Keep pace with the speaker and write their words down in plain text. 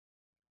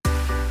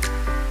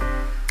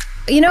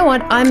You know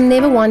what? I'm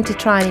never one to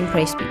try and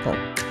impress people.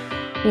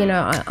 You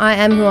know, I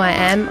am who I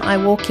am. I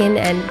walk in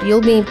and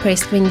you'll be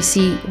impressed when you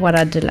see what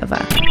I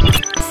deliver.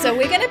 So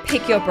we're going to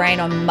pick your brain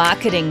on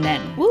marketing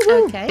then.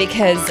 Woo-hoo. Okay.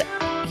 Because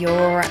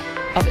you're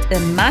a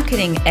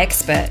marketing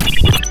expert.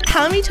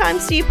 How many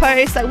times do you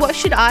post? Like, what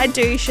should I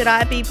do? Should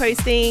I be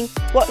posting?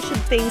 What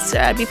should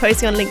I be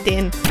posting on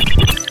LinkedIn?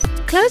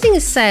 Closing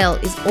a sale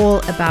is all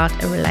about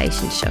a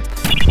relationship.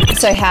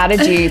 So how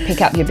did you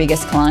pick up your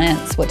biggest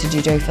clients? What did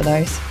you do for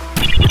those?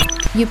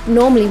 You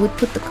normally would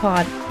put the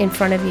card in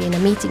front of you in a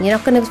meeting. You're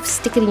not going to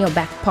stick it in your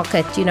back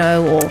pocket, you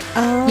know, or,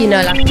 you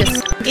know, like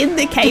just... In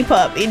the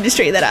K-pop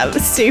industry that I'm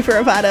super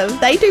a part of,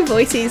 they do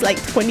voices like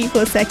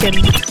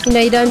 24/7. You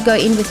know, you don't go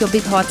in with your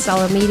big hard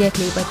sell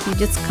immediately, but you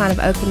just kind of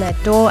open that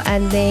door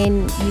and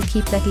then you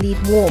keep that lead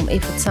warm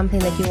if it's something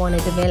that you want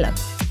to develop.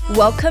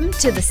 Welcome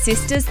to the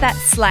Sisters That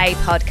Slay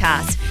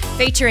podcast,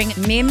 featuring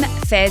Mim,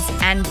 Fez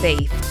and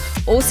Beef,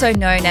 also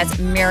known as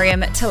Miriam,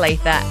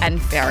 Talitha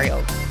and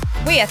Ferial.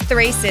 We are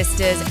three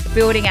sisters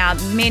building our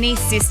mini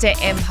sister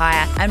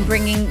empire and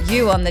bringing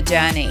you on the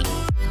journey.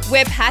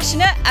 We're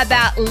passionate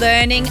about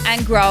learning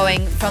and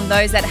growing from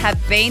those that have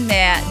been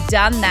there,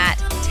 done that,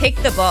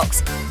 ticked the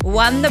box,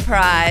 won the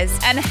prize,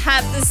 and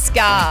have the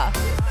scar.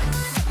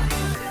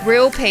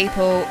 Real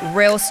people,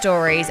 real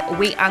stories.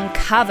 We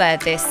uncover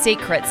their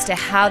secrets to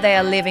how they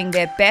are living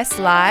their best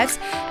lives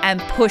and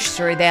push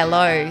through their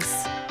lows.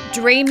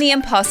 Dream the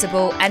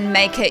impossible and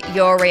make it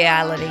your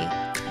reality.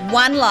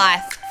 One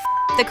life.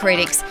 The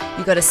critics,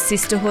 you got a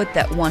sisterhood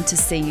that want to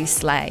see you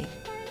slay.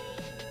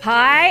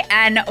 Hi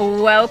and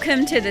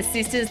welcome to the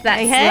Sisters That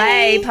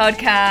Slay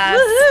podcast.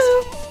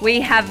 Woo-hoo.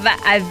 We have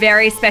a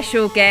very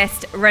special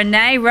guest,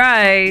 Renee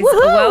Rose.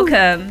 Woo-hoo.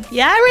 Welcome.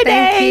 Yeah, Renee.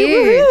 Thank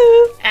you.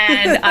 Woo-hoo.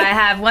 And I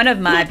have one of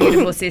my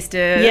beautiful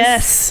sisters.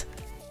 Yes.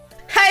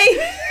 Hey.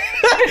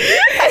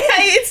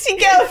 Hey, it's your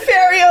girl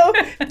Ferial.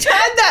 Turn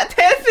that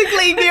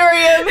perfectly,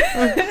 Miriam.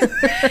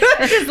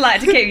 I just like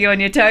to keep you on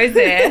your toes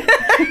there.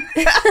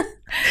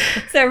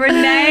 So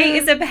Renee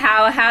is a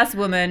powerhouse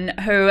woman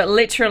who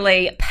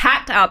literally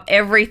packed up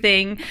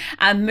everything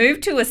and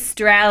moved to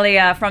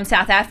Australia from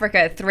South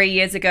Africa 3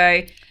 years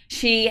ago.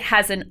 She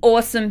has an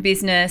awesome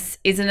business,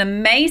 is an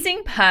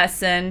amazing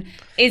person,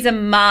 is a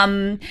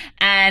mum,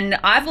 and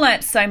I've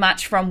learnt so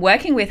much from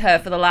working with her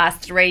for the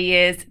last 3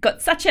 years.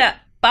 Got such a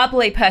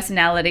bubbly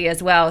personality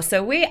as well.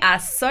 So we are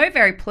so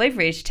very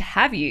privileged to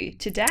have you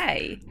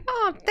today.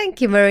 Oh, thank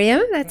you,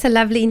 Miriam. That's a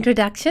lovely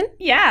introduction.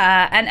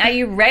 Yeah. And are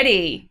you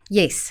ready?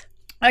 Yes.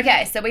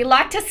 Okay. So we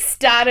like to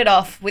start it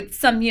off with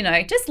some,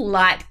 just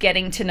light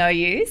getting to know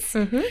yous.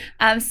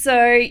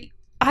 So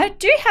I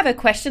do have a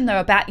question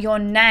though about your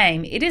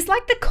name. It is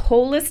like the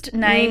coolest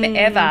name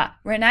ever,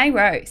 Renee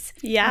Rose.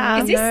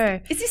 Yeah.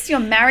 Is this your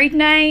married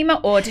name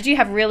or did you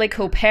have really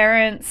cool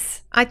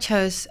parents? I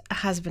chose a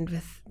husband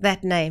with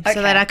that name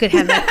so that I could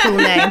have that cool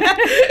name.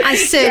 I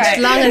searched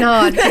long and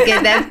hard to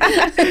get that.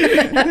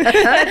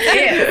 That's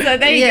it. So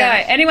there you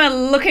go.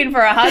 Anyone looking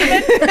for a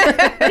husband?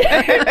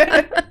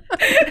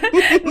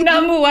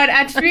 Number one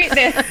attribute,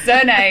 their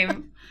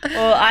surname.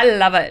 Well, I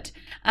love it.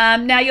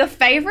 Now, your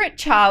favourite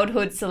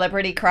childhood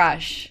celebrity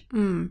crush?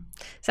 So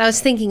I was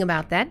thinking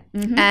about that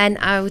and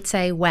I would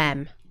say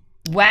Wham.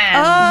 Wham.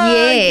 Oh,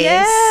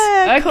 Yes.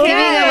 Yeah, Okay. cool.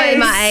 Giving away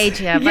my age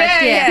here,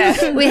 but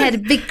Yeah. we had a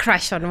big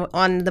crush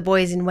on the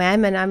boys in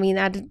Wham, and I mean,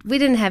 we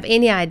didn't have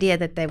any idea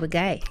that they were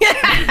gay.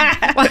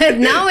 But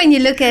now when you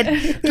look at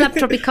Club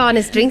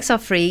Tropicana's Drinks Are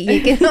Free,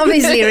 you can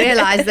obviously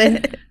realise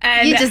that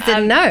you just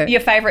didn't know.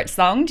 Your favourite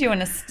song? Do you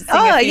want to sing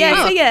Oh, a few?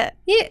 yeah, sing it.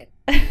 Yeah.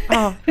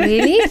 Oh,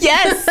 really?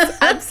 Yes,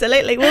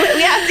 absolutely. We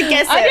have to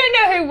guess it. I don't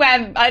know who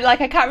Wham.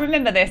 I can't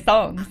remember their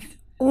songs.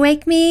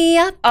 Wake me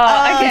up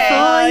Oh, okay.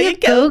 before you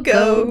go,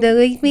 go. go. Don't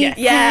wake me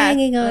Yeah.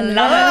 hanging on.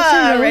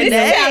 Love it.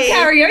 This is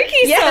our Renee.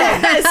 karaoke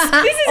Yes.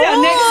 song. This is our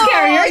next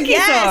karaoke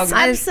yes, song.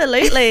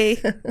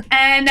 absolutely.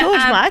 And George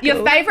Michael.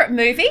 your favourite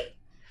movie?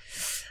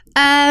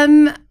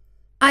 I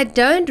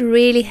don't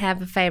really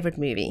have a favorite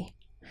movie.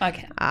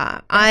 Okay.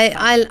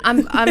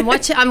 I'm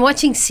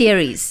watching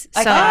series.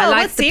 So Okay. I Oh,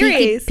 like what the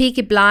series?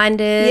 Peaky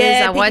Blinders.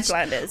 Yeah, I Peaky watched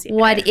Blinders, yeah.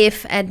 What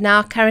If, and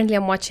now currently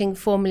I'm watching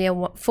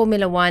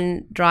Formula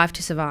One Drive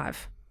to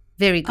Survive.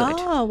 Very good.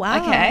 Oh, wow.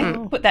 Okay.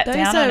 Put that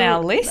down on our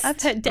list. I've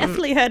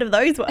definitely heard of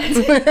those ones.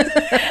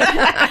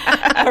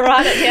 I'll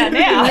write it down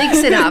now. Mix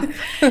it up.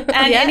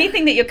 And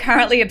anything that you're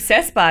currently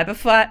obsessed by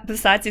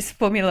besides this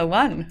Formula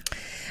One?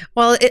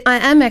 Well, I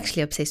am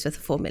actually obsessed with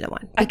Formula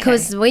One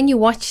because when you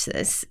watch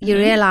this, you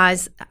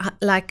realize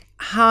like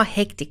how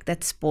hectic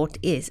that sport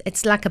is.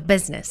 It's like a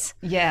business.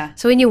 Yeah.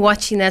 So when you're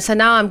watching that, so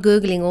now I'm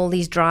Googling all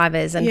these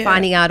drivers and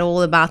finding out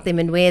all about them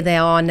and where they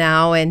are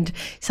now. And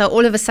so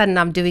all of a sudden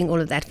I'm doing all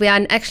of that.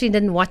 I actually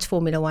didn't watch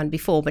Formula One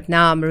before, but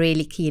now I'm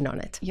really keen on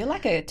it. You're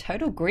like a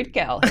total grid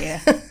girl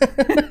here.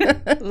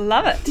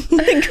 Love it.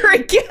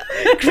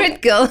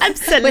 Grid girl.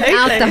 Absolutely.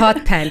 Without the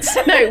hot pants.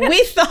 No,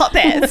 with the hot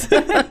pants.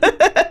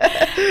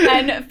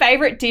 And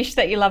favourite dish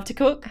that you love to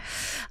cook?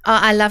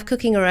 I love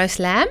cooking a roast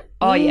lamb.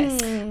 Oh,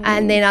 yes.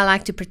 And then I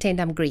like to pretend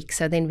I'm Greek.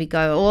 So then we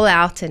go all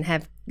out and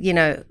have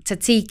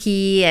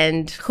tzatziki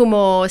and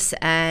hummus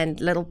and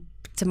little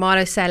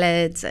tomato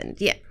salads and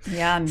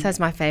Yum. So it's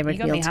my favorite You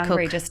got meal me to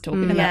hungry cook. just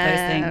talking about those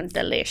things.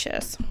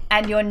 Delicious.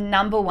 And your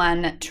number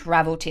one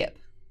travel tip?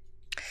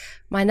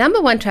 My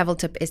number one travel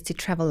tip is to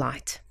travel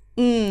light.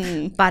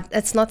 But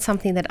it's not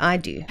something that I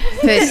do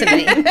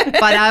personally.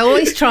 But I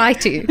always try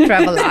to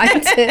travel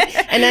light.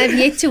 And I've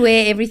yet to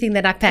wear everything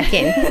that I pack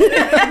in.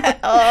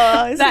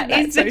 That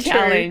is so the true?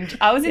 challenge.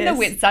 I was in the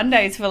Whit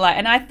Sundays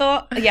and I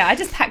thought, I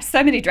just packed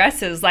so many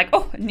dresses,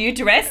 new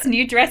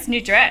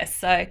dress.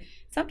 So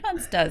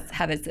sometimes does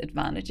have its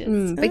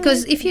advantages.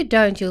 Because if you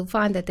don't, you'll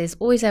find that there's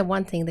always that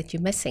one thing that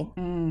you're missing.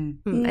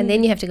 And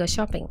then you have to go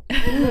shopping.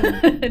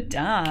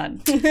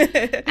 Darn.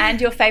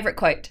 And your favourite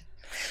quote?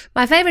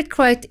 My favorite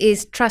quote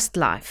is trust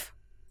life,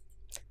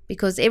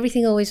 because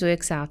everything always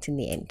works out in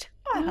the end.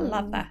 Oh, I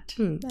love that.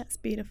 That's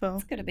beautiful.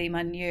 It's going to be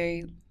my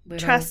new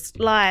little... Trust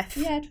life.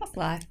 Yeah, trust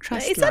life.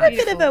 Is that a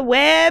bit of a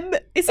web?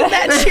 Isn't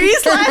that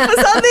choose life or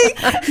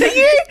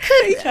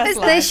something?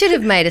 Trust They life. should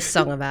have made a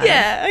song about it.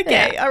 Yeah,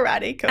 okay.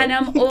 Alrighty, cool. And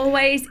I'm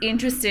always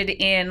interested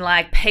in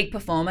peak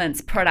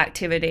performance,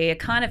 productivity. I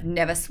kind of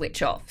never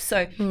switch off.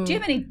 So do you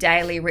have any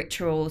daily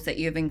rituals that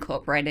you've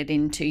incorporated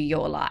into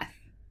your life?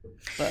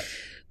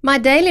 My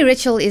daily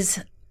ritual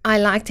is I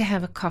like to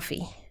have a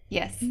coffee.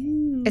 Yes.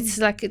 It's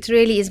it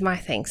really is my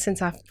thing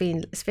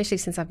especially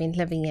since I've been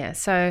living here.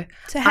 So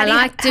how I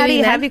like how do doing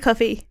you that. have your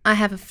coffee? I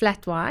have a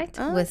flat white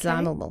with okay.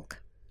 Zymel milk.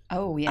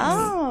 Oh, yes.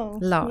 Oh,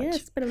 Large.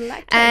 yes, bit of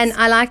lactose. And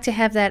I like to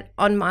have that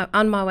on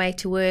my way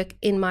to work,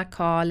 in my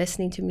car,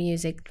 listening to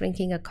music,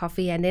 drinking a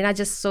coffee, and then I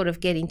just sort of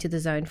get into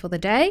the zone for the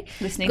day.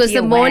 Listening because to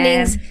your the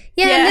mornings,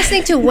 Wham. I'm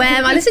listening to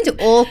Wham. I listen to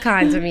all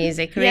kinds of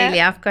music. Really,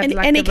 I've got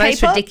Any the most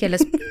K-pop?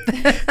 ridiculous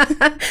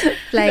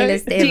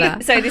playlist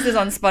ever. So this is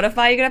on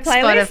Spotify. You got a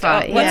playlist?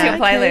 Spotify, Or what's yeah.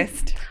 your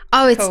playlist?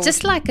 Oh, it's Cool.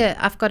 just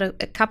I've got a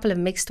couple of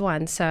mixed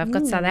ones. So I've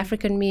got South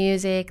African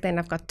music, then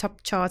I've got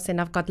top charts, then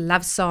I've got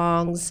love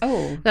songs.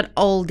 Oh. I've got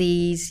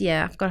oldies.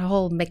 Yeah, I've got a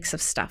whole mix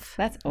of stuff.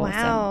 That's awesome.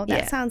 Wow, that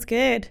Yeah. sounds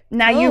good.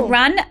 Now, you Cool.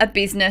 run a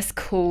business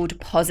called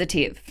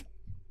Positive.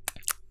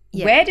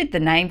 Yeah. Where did the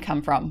name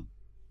come from?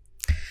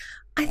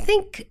 I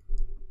think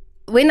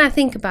when I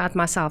think about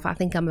myself, I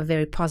think I'm a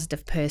very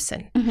positive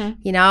person.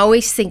 I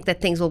always think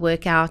that things will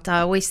work out. I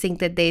always think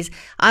that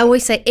I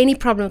always say any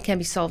problem can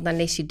be solved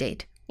unless you're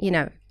dead.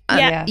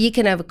 Yeah. You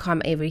can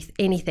overcome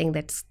anything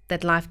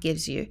that life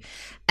gives you.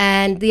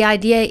 And the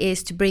idea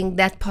is to bring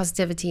that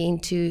positivity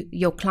into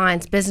your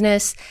client's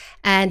business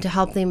and to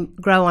help them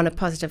grow on a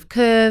positive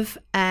curve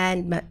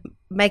and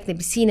make them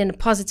be seen in a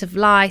positive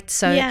light.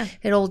 So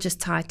it all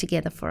just tied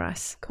together for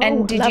us. Cool.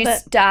 And did Love you it.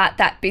 start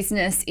that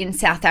business in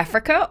South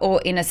Africa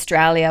or in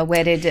Australia?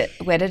 Where did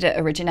it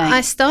originate? I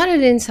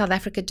started in South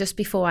Africa just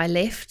before I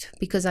left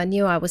because I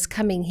knew I was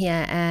coming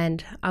here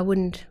and I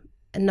wouldn't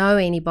know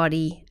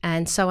anybody,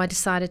 and so I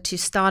decided to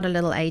start a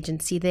little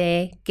agency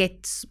there,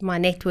 get my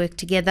network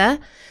together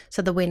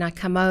so that when I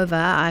come over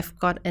I've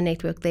got a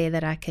network there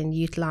that I can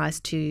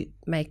utilize to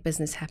make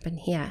business happen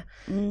here.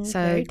 So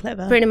very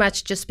clever. pretty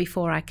much just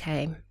before I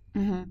came.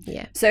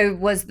 Yeah. So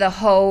was the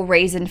whole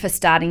reason for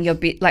starting your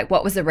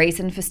what was the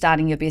reason for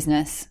starting your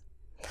business?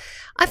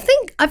 I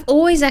think I've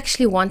always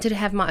actually wanted to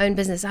have my own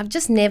business. I've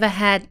just never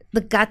had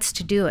the guts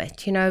to do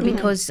it,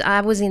 because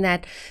I was in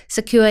that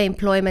secure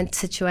employment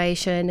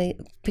situation,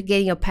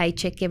 getting your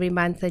paycheck every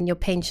month and your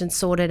pension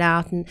sorted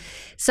out. And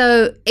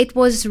so it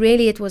was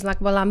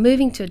like, well, I'm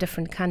moving to a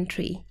different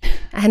country.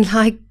 And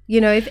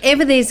if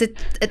ever there's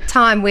a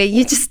time where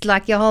you just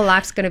your whole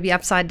life's going to be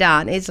upside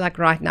down, it's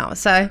right now.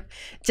 So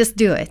just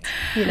do it,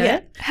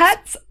 Yeah.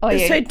 Hats.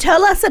 So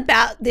tell us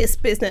about this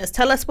business.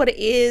 Tell us what it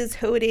is,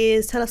 who it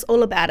is. Tell us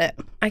all about it.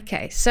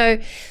 Okay, so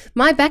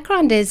my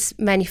background is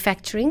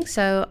manufacturing.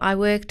 So I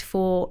worked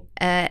for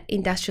an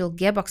industrial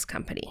gearbox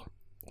company.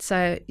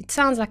 So it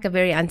sounds like a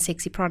very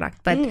unsexy product,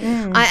 but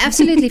I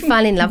absolutely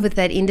fell in love with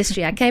that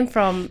industry. I came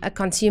from a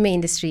consumer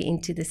industry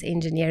into this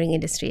engineering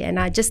industry, and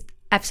I just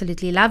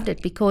absolutely loved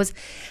it because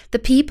the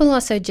people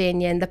are so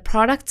genuine, the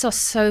products are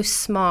so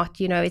smart.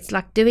 It's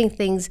like doing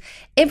things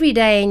every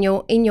day in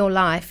your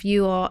life.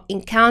 You are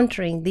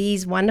encountering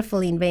these wonderful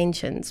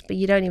inventions, but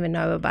you don't even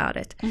know about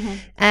it.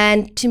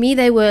 And to me,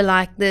 they were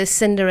like the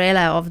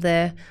Cinderella of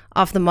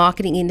the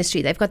marketing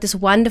industry. They've got this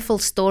wonderful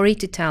story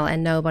to tell,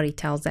 and nobody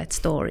tells that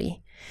story.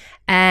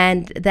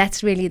 And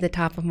that's really the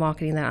type of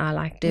marketing that I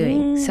like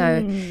doing.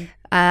 So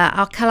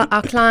our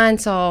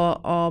clients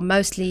are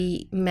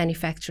mostly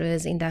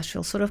manufacturers,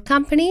 industrial sort of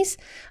companies.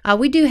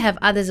 We do have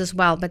others as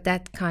well, but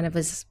that kind of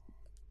is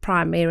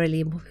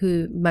primarily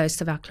who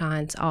most of our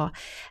clients are.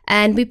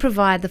 And we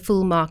provide the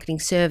full marketing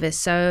service.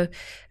 So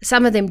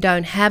some of them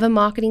don't have a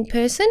marketing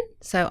person.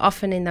 So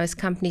often in those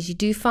companies you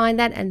do find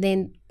that. And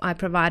then I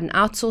provide an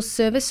outsourced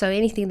service. So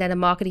anything that a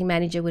marketing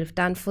manager would have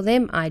done for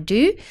them, I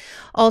do.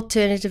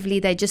 Alternatively,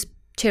 they just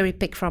cherry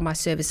pick from our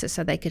services.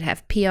 So they could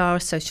have PR,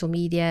 social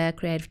media,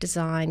 creative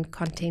design,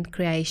 content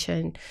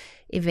creation,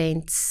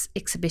 events,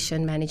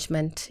 exhibition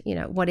management,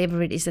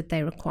 whatever it is that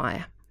they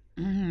require.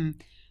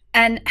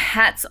 And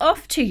hats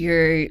off to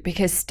you,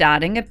 because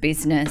starting a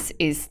business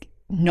is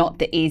not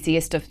the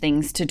easiest of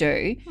things to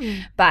do,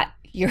 but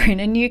you're in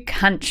a new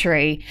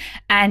country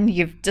and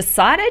you've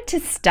decided to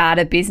start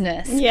a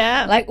business.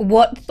 Yeah. Like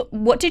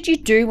what did you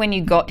do when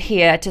you got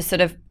here to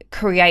sort of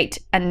create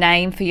a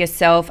name for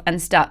yourself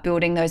and start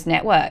building those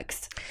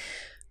networks?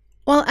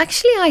 Well,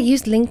 actually, I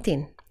used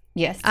LinkedIn.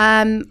 Yes.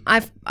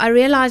 I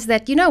realized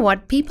that, you know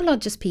what, people are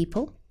just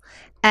people.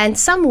 And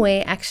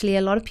somewhere, actually,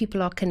 a lot of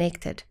people are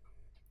connected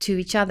to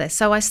each other.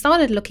 So I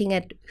started looking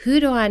at who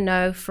do I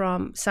know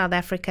from South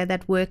Africa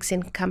that works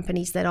in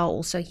companies that are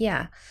also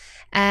here.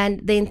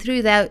 And then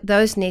through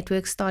those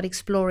networks, start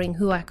exploring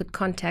who I could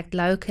contact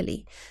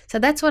locally. So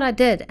that's what I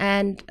did.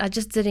 And I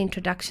just did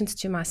introductions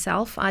to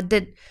myself. I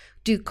did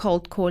do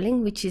cold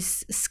calling, which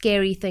is a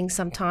scary thing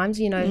sometimes,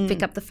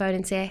 pick up the phone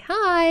and say,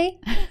 hi,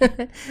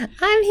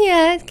 I'm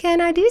here.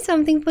 Can I do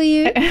something for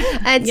you?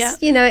 It's,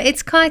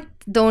 it's quite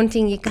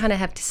daunting. You kind of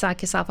have to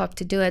psych yourself up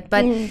to do it.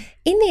 But in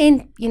the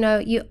end,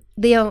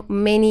 there are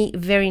many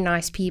very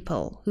nice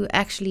people who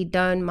actually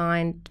don't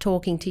mind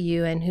talking to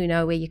you and who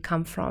know where you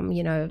come from.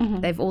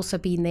 They've also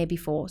been there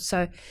before.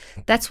 So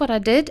that's what I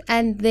did.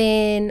 And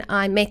then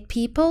I met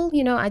people,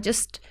 I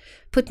just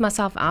put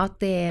myself out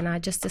there and I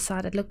just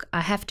decided, look,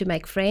 I have to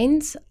make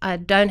friends. I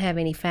don't have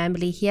any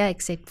family here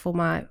except for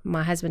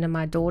my husband and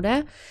my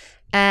daughter.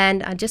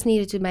 And I just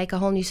needed to make a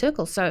whole new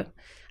circle. So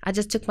I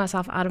just took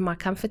myself out of my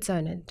comfort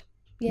zone and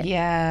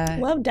yeah.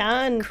 Well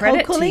done.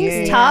 Credit cold calling's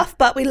to you. tough,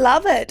 but we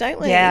love it, don't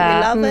we?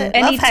 Yeah. We love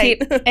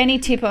it. Any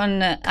tip on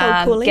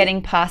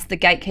getting past the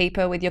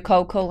gatekeeper with your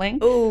cold calling?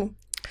 Ooh.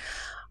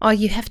 Oh,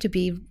 you have to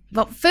be,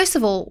 well, first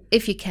of all,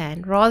 if you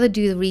can, rather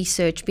do the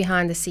research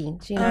behind the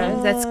scenes.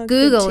 That's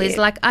Google is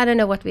like, I don't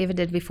know what we ever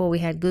did before we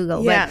had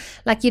Google. Yeah. But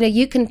like,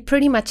 you can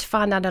pretty much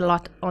find out a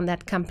lot on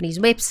that company's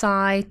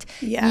website.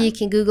 Yeah. You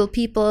can Google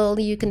people.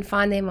 You can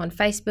find them on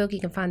Facebook. You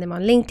can find them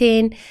on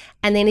LinkedIn.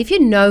 And then if you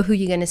know who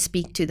you're going to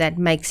speak to, that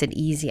makes it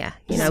easier.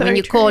 So when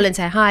you true. call and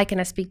say, hi, can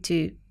I speak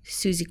to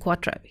Susie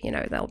Quattro,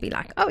 they'll be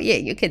like, oh yeah,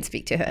 you can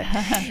speak to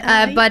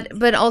her.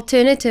 But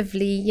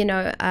alternatively,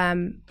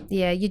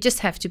 you just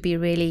have to be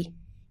really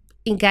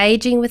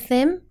engaging with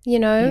them,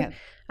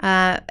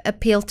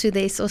 appeal to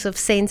their sort of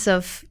sense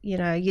of,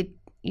 you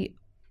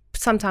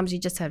sometimes you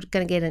just going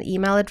to get an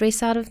email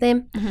address out of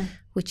them,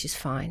 which is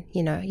fine.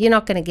 You're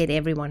not going to get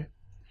everyone.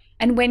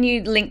 And when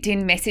you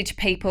LinkedIn message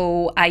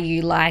people, are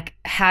you like,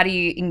 how do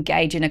you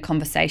engage in a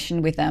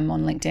conversation with them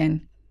on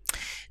LinkedIn?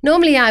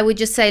 Normally, I would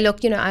just say, look,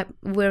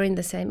 we're in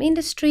the same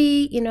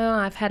industry.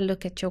 I've had a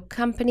look at your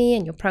company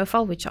and your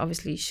profile, which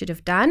obviously you should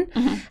have done.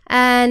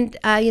 And,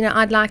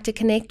 I'd like to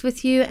connect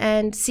with you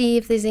and see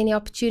if there's any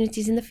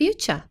opportunities in the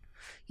future.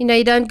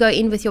 You don't go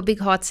in with your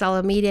big heart sell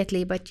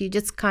immediately, but you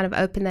just kind of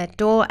open that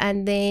door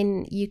and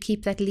then you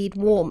keep that lead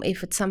warm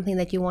if it's something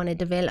that you want to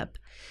develop.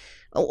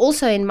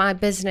 Also in my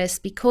business,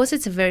 because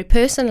it's a very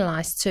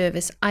personalized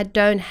service, I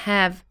don't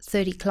have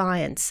 30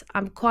 clients.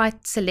 I'm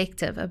quite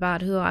selective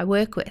about who I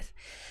work with.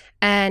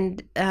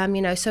 And,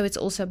 so it's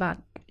also about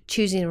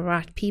choosing the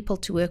right people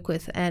to work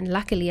with. And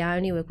luckily, I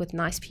only work with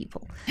nice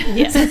people.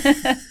 Yes.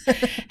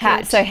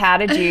 So how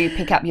did you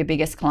pick up your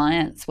biggest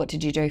clients? What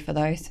did you do for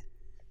those?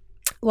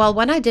 Well,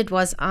 what I did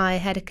was I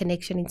had a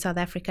connection in South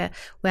Africa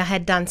where I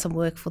had done some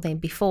work for them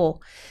before.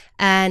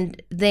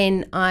 And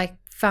then I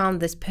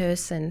found this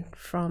person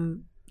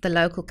from the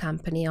local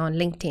company on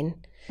LinkedIn.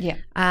 Yeah.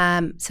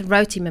 So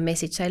wrote him a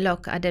message, say,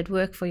 look, I did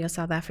work for your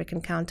South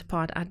African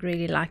counterpart. I'd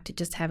really like to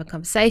just have a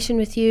conversation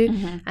with you.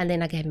 And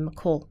then I gave him a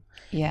call.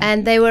 Yeah.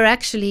 And they were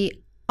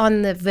actually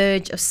on the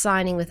verge of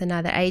signing with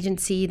another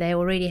agency. They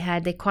already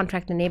had their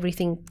contract and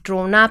everything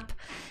drawn up.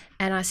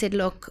 And I said,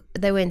 look,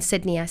 they were in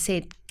Sydney. I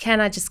said,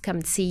 can I just come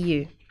and see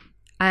you?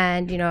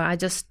 And, I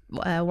just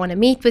want to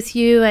meet with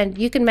you and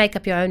you can make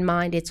up your own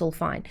mind. It's all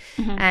fine.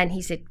 And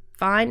he said,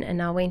 fine.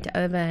 And I went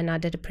over and I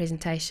did a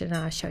presentation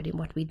and I showed him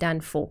what we'd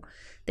done for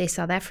their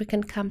South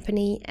African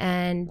company.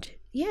 And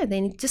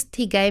then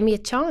he gave me a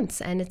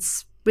chance and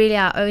it's really,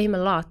 I owe him a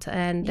lot.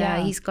 And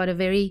he's got a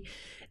very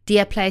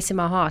dear place in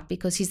my heart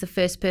because he's the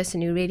first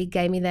person who really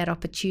gave me that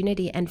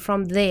opportunity. And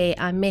from there,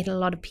 I met a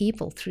lot of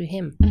people through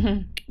him.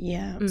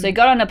 Yeah. So you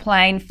got on a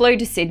plane, flew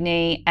to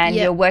Sydney and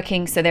you're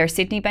working, so they're a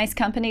Sydney-based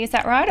company, is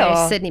that right? They're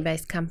a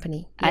Sydney-based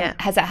company, And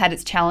has that had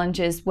its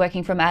challenges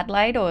working from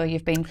Adelaide or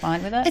you've been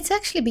fine with it? It's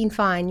actually been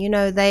fine.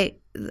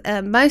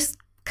 Most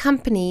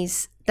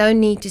companies don't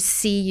need to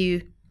see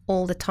you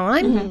all the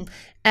time.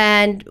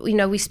 And,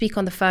 we speak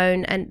on the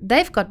phone and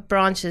they've got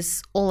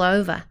branches all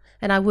over.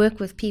 And I work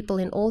with people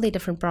in all their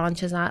different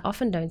branches. I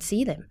often don't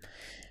see them.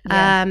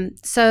 Yeah.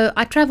 So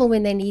I travel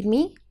when they need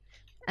me.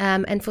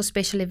 And for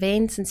special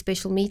events and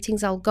special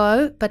meetings, I'll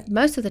go. But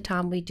most of the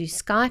time we do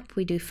Skype,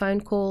 we do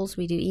phone calls,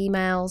 we do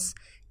emails.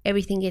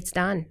 Everything gets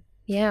done.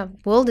 Yeah,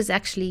 world is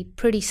actually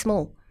pretty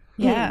small.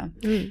 Yeah.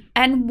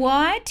 And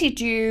why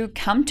did you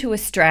come to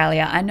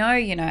Australia? I know,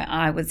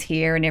 I was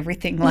here and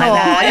everything like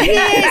that.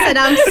 Yes, and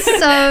I'm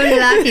so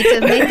lucky to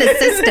meet the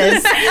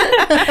sisters.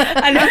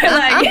 I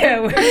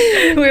know,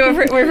 we're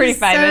pretty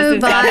famous So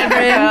in South vibrant,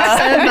 Africa.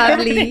 so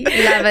bubbly.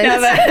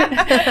 Love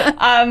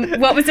it.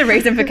 What was the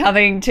reason for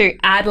coming to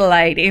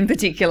Adelaide in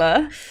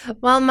particular?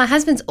 Well, my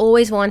husband's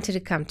always wanted to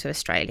come to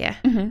Australia.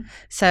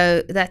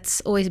 So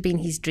that's always been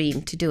his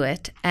dream to do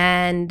it.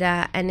 And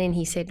then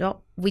he said,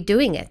 well, we're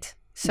doing it.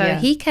 So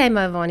he came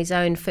over on his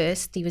own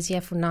first. He was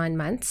here for 9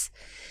 months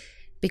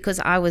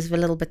because I was a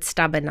little bit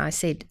stubborn. I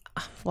said,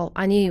 well,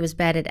 I knew he was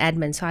bad at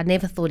admin, so I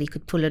never thought he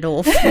could pull it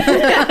off. I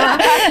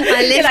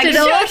left it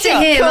all to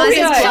him.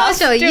 I said,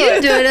 sure,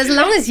 you do it as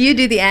long as you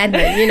do the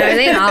admin,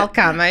 then I'll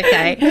come,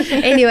 okay.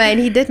 Anyway, and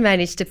he did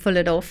manage to pull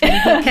it off. And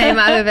he came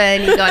over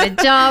and he got a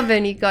job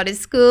and he got a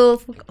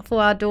school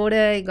for our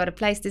daughter. He got a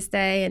place to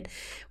stay and,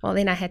 well,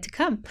 then I had to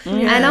come.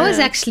 And I was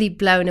actually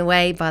blown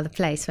away by the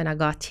place when I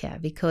got here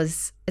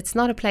because it's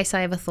not a place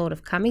I ever thought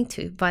of coming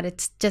to, but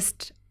it's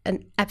just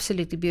an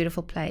absolutely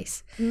beautiful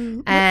place.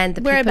 And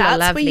the people are Whereabouts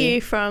lovely. were you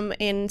from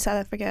in South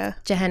Africa?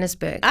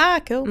 Johannesburg.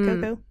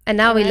 Cool. And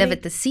now we live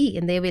at the sea,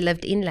 and there we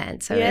lived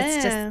inland. So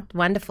it's just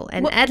wonderful.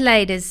 And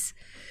Adelaide is...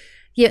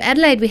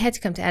 Adelaide, we had to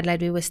come to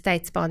Adelaide. We were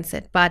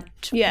state-sponsored, but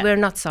we're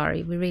not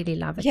sorry. We really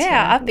love it.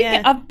 Yeah,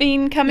 here. I've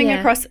been coming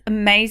across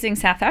amazing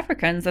South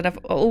Africans that have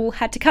all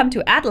had to come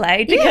to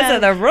Adelaide because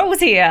of the rules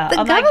here.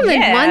 The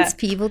government wants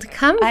people to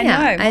come here. I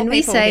know, and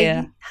we say,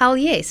 here. hell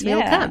yes,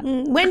 we'll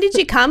come. When did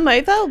you come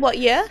over? What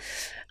year?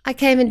 I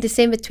came in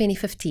December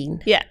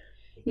 2015. Yeah.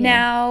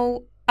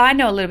 Now, I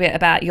know a little bit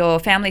about your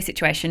family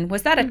situation.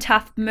 Was that a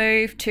tough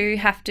move to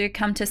have to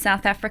come to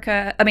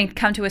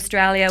come to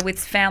Australia with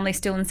family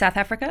still in South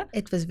Africa?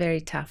 It was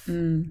very tough.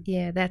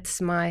 Yeah, that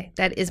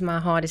is my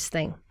hardest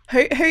thing.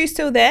 Who's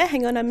still there?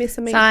 Hang on, I missed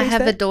something. So I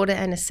have a daughter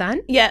and a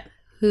son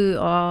who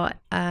are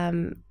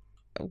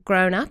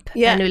grown up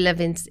and who live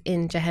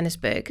in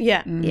Johannesburg.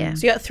 Yeah. Yeah.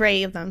 So you got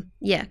 3 of them.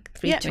 Yeah,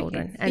 3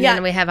 children. And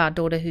then we have our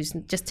daughter who's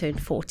just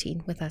turned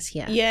 14 with us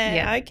here.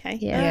 Yeah. Okay.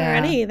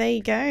 Yeah. Alrighty, there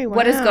you go. Wow.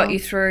 What has got you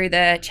through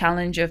the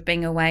challenge of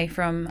being away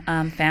from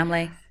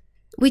family?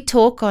 We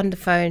talk on the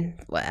phone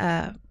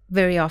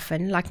very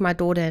often. Like my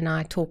daughter and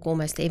I talk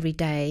almost every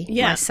day.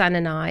 Yeah. My son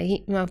and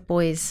I, my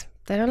boys,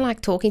 they don't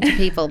like talking to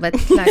people, but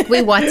like we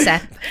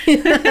WhatsApp.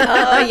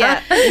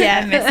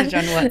 A message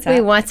on WhatsApp.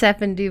 We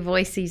WhatsApp and do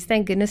voices.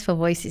 Thank goodness for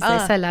voices.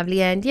 They're so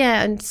lovely.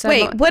 And so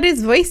Wait, what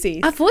is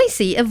voices? a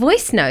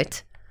voice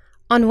note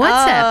on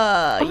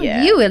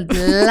WhatsApp. You would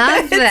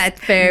love that,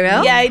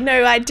 Farrell. Yeah,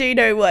 no, I do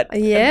know what.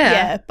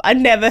 Yeah. I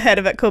never heard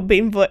of it called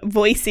being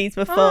voices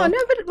before. Oh, no,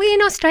 but we're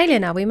in Australia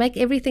now. We make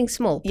everything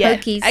small. Yeah.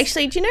 Pokies.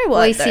 Actually, do you know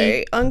what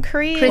Voicey, though? On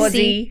Korean,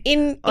 Chrissy,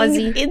 in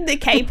the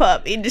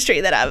K-pop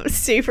industry that I'm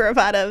super a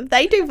part of,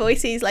 they do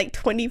voices like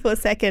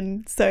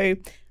 24/7. So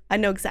I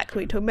know exactly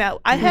what you're talking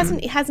about.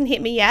 It hasn't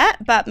hit me yet,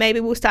 but maybe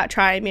we'll start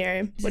trying,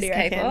 Miriam. What do you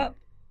reckon? K-pop?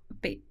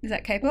 Is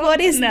that K-pop? What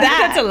is that?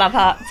 That's a love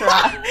heart. It's right.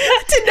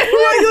 I didn't know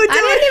what you were doing.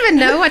 I don't even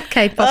know what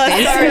K-pop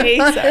is.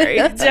 Sorry.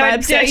 It's my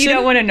obsession. You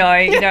don't want to know.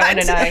 You don't want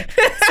to know.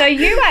 So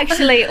you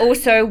actually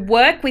also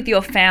work with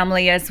your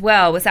family as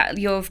well. Was that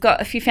you've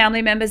got a few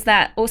family members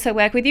that also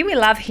work with you? We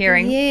love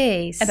hearing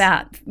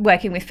about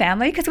working with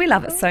family because we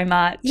love it so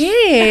much.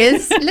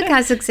 Yes. Look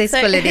how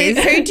successful it is.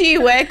 Who do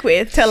you work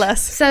with? Tell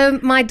us. So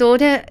my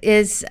daughter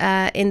is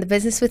in the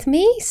business with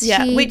me.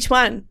 Which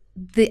one?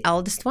 The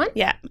eldest one.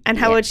 Yeah. And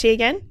how old is she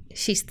again?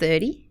 She's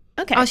 30.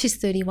 Okay. Oh, she's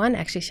 31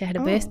 actually. She had a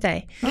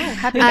birthday. Oh,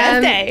 happy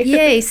birthday.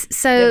 Yes.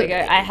 So there we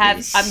go.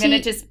 I'm going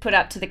to just put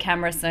up to the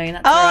camera soon.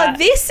 That's all right.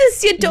 This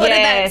is your daughter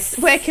that's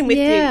working with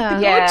you.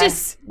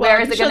 Gorgeous. Where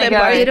is it going to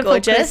go? Beautiful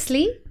gorgeous.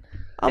 Presley.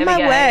 Oh my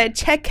word.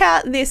 Check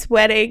out this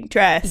wedding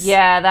dress.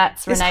 Yeah,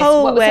 that's This Renee's.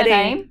 whole What was wedding.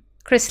 her name?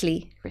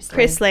 Chrisley.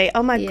 Chrisley.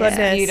 Oh my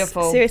goodness.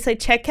 Beautiful. Seriously,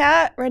 check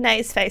out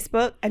Renee's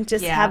Facebook and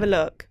just have a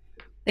look.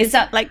 Is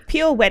that like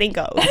pure wedding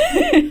gold?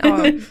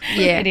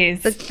 Yeah, it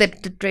is.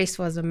 The dress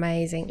was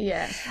amazing.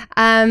 Yeah.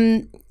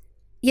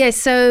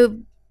 So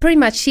pretty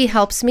much she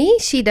helps me.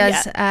 She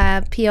does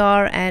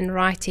PR and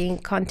writing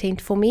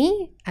content for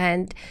me,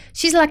 and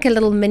she's like a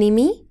little mini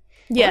me.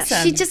 Yeah.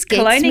 Awesome. She just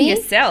gets Cloning me.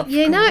 yourself.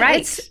 You know,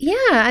 Great.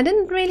 I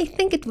didn't really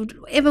think it would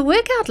ever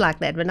work out like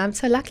that, but I'm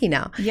so lucky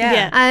now.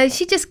 Yeah.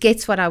 She just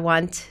gets what I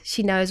want.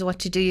 She knows what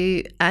to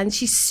do, and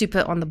she's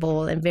super on the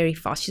ball and very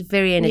fast. She's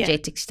very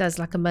energetic. She does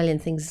like a million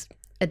things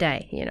a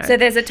day, you know. So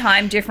there's a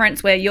time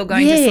difference where you're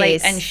going to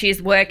sleep and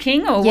she's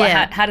working, or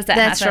how does that happen?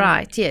 That's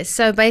right, yes.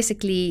 So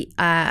basically,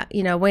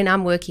 when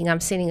I'm working,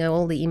 I'm sending her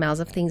all the emails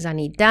of things I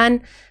need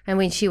done. And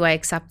when she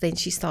wakes up, then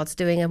she starts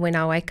doing it. When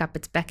I wake up,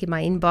 it's back in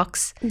my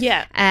inbox.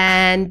 Yeah.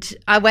 And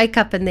I wake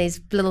up and there's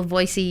little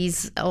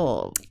voices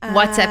or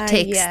WhatsApp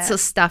texts or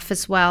stuff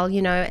as well,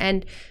 you know.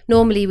 And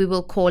normally we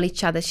will call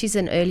each other. She's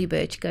an early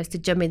bird. She goes to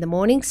gym in the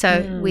morning.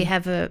 So we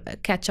have a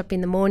catch up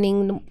in the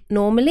morning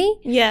normally.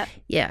 Yeah.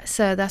 Yeah,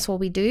 so that's what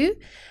we do.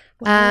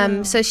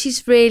 So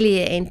she's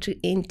really an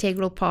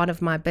integral part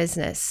of my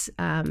business.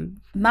 Mum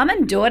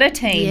and daughter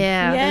team.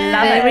 Yeah,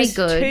 Love it. very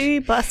good.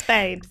 2 boss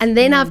babes. And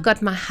then I've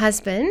got my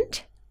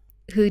husband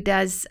who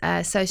does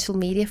social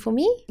media for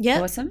me.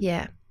 Yeah. Awesome.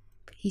 Yeah,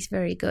 he's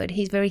very good.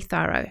 He's very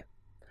thorough.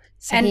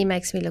 So And- he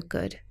makes me look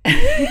good.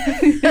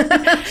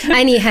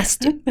 And he has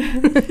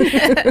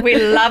to. We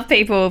love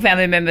people,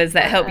 family members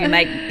that help you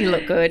make you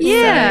look good.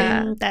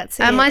 Yeah. That's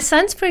it. My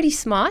son's pretty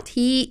smart.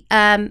 He's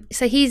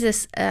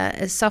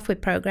a software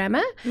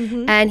programmer,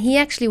 and he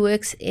actually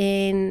works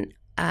in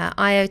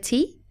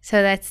IoT.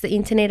 So that's the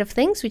Internet of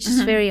Things, which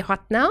is very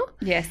hot now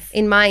Yes.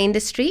 in my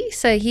industry.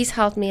 So he's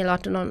helped me a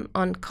lot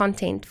on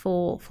content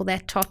for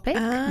that topic.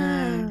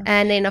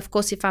 And then, of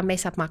course, if I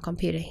mess up my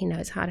computer, he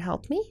knows how to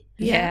help me.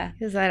 Yeah.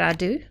 Because that I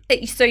do.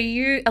 So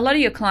a lot of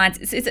your clients,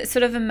 is it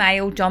sort of a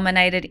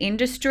male-dominated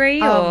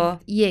industry, or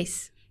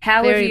Yes.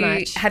 how very have you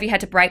much. have you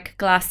had to break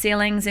glass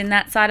ceilings in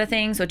that side of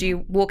things, or do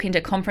you walk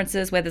into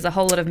conferences where there's a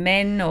whole lot of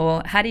men,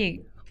 or how do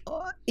you?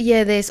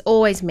 Yeah, there's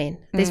always men.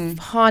 There's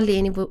hardly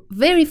any,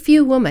 very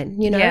few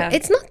women, you know. Yeah.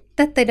 It's not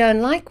that they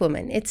don't like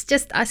women. It's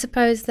just, I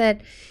suppose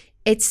that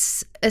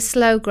it's a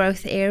slow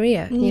growth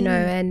area, you know,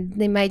 and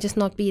there may just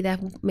not be that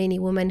many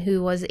women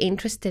who was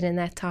interested in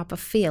that type of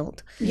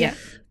field. Yeah.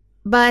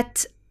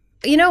 But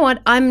you know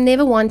what? I'm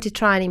never one to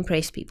try and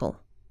impress people.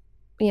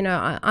 You know,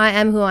 I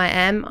am who I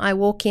am. I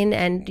walk in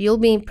and you'll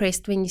be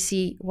impressed when you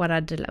see what I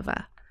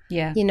deliver.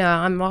 Yeah. You know,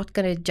 I'm not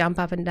going to jump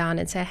up and down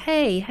and say,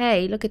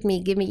 hey, look at me,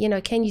 give me, you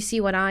know, can you see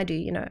what I do?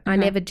 You know, I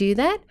never do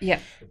that. Yeah.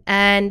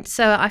 And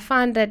so I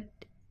find that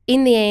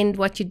in the end,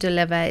 what you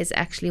deliver is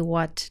actually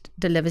what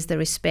delivers the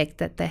respect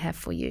that they have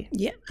for you.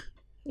 Yeah.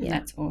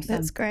 That's awesome.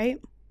 That's great.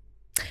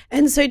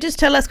 And so just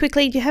tell us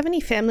quickly, do you have any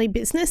family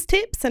business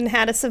tips on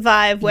how to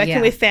survive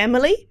working with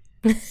family?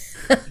 Sorry,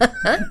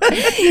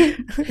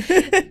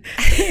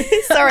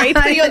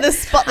 put you on the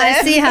spot there.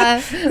 I see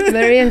how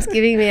Miriam's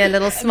giving me a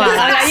little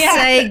smile.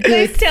 Say good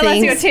Please tell us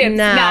things your tips.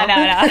 now.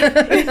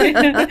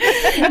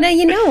 No. No,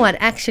 you know what?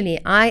 Actually,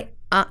 I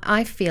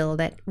feel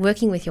that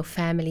working with your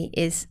family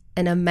is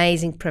an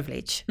amazing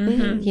privilege,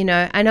 you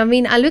know. And I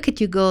mean, I look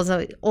at you girls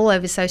all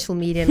over social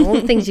media and all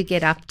the things you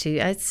get up to.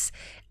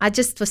 I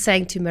just was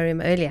saying to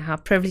Miriam earlier how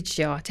privileged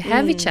you are to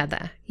have each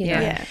other, you know.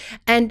 Yeah.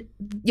 And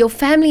your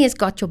family has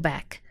got your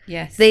back.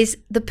 Yes. There's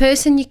the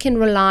person you can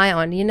rely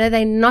on. You know,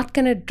 they're not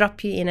going to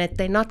drop you in it.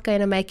 They're not going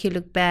to make you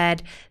look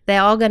bad. They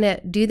are going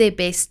to do their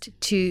best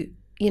to,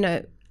 you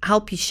know,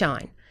 help you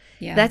shine.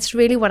 Yeah. That's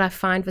really what I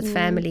find with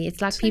family.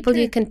 It's like people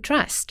you can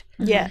trust.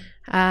 Yeah.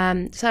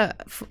 So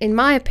in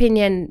my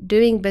opinion,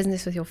 doing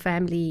business with your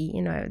family,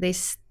 you know,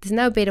 there's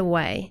no better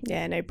way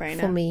Yeah, no brainer.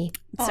 for me.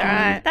 It's all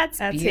right. That's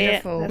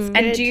beautiful. It. That's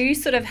And good. do you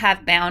sort of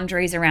have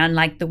boundaries around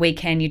like the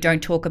weekend? You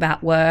don't talk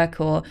about work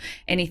or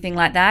anything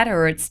like that,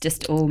 or it's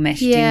just all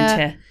meshed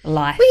into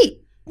life?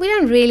 We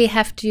don't really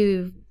have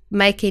to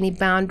make any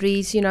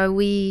boundaries. You know,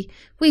 we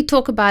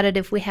talk about it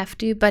if we have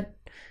to, but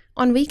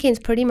on weekends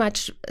pretty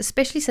much,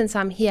 especially since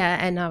I'm here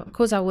and of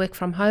course I work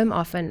from home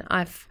often,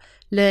 I've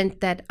learned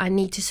that I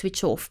need to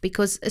switch off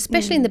because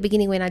especially in the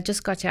beginning when I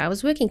just got here, I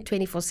was working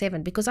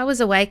 24/7 because I was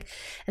awake,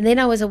 and then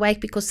I was awake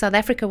because South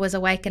Africa was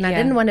awake, and I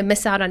didn't want to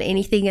miss out on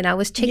anything, and I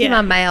was checking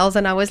my mails,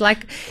 and I was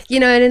like,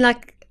 you know, and then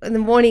like in the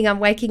morning I'm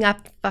waking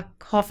up like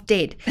half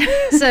dead.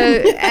 So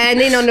and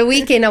then on the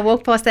weekend I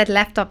walk past that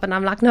laptop and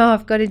I'm like, no,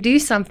 I've got to do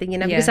something, you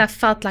know, because I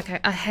felt like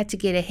I had to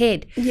get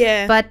ahead.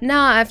 Yeah. But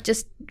now I've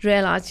just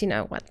realized, you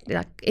know what,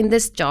 like in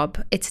this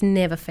job, it's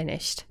never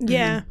finished.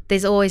 Yeah.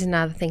 There's always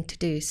another thing to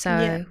do.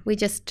 So we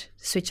just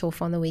switch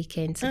off on the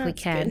weekends if we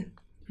can.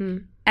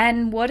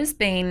 And what has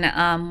been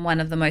one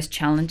of the most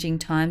challenging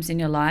times in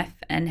your life,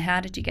 and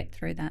how did you get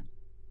through that?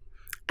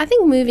 I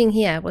think moving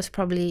here was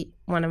probably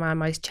one of my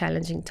most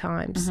challenging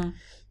times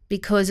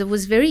because it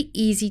was very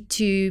easy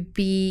to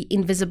be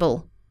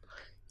invisible.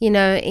 You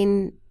know,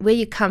 in where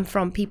you come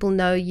from, people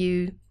know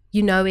you.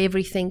 You know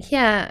everything.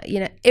 Here, you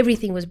know,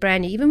 everything was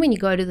brand new. Even when you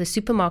go to the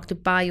supermarket to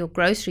buy your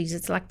groceries,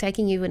 it's like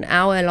taking you an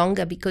hour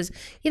longer because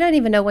you don't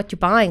even know what you're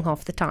buying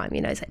half the time,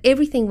 you know. So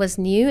everything was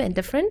new and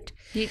different.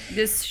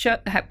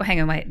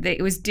 Hang on, wait.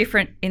 It was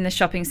different in the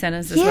shopping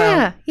centres as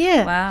well.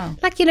 Yeah. Wow.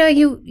 Like, you know,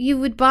 you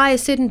would buy a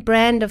certain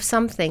brand of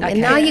something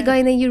and now you're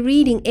going there, you're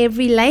reading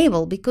every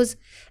label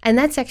and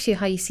that's actually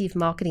how you see if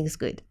marketing is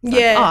good. It's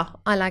like, oh,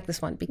 I like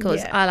this one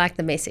because I like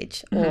the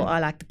message or I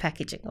like the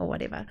packaging or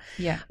whatever.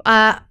 Yeah.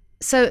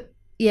 So,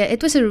 yeah,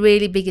 it was a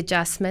really big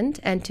adjustment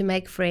and to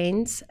make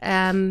friends.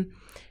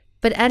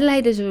 But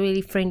Adelaide is a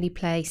really friendly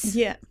place.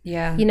 Yeah.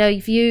 Yeah. You know,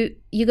 if you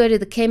go to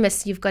the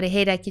chemist, you've got a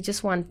headache, you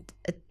just want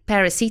a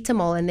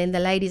paracetamol, and then the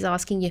lady's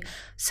asking you,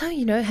 so,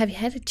 you know, have you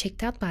had it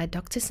checked out by a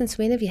doctor? Since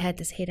when have you had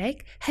this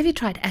headache? Have you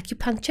tried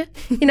acupuncture?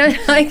 You know,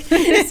 like, so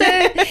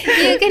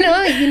you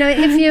know,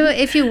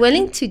 if you're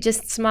willing to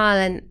just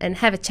smile and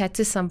have a chat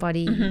to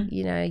somebody,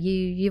 you know,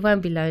 you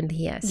won't be lonely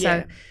here.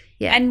 So,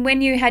 Yeah. And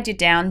when you had your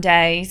down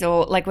days,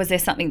 or like, was there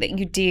something that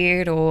you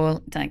did,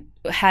 or like,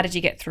 how did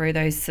you get through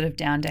those sort of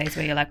down days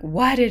where you're like,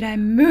 why did I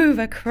move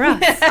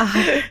across?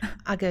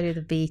 I go to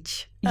the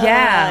beach.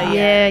 Yeah.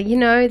 Yeah, you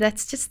know,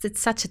 it's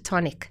such a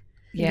tonic.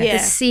 Yeah. The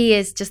sea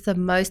is just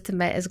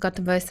has got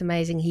the most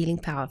amazing healing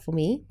power for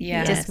me.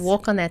 Yes. Just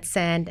walk on that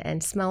sand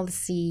and smell the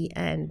sea,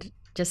 and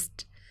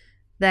just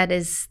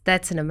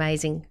that's an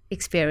amazing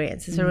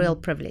experience. It's a real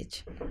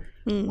privilege.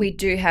 We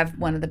do have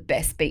one of the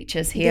best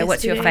beaches here. Yes,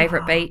 What's your we do.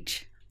 favourite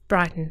beach?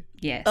 Brighton.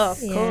 Yes. Oh, of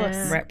course.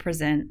 Yeah.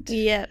 Represent.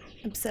 Yeah,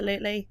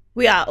 absolutely.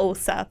 We are all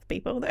South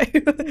people, though.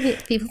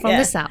 People from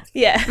the south.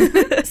 Yeah.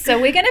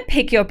 So we're going to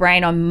pick your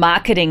brain on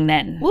marketing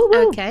then. Woo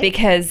woo. Okay.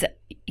 Because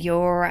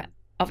you're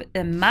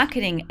a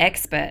marketing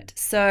expert.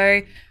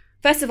 So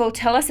first of all,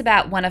 tell us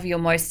about one of your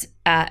most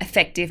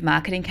effective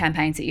marketing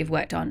campaigns that you've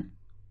worked on.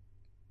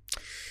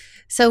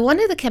 So one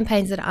of the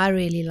campaigns that I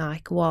really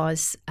like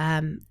was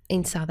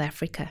in South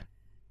Africa.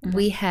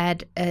 We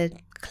had a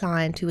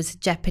client who was a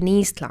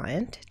Japanese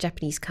client,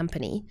 Japanese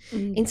company.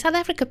 In South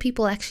Africa,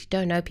 people actually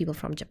don't know people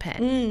from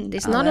Japan.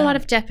 There's not a lot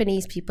of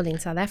Japanese people in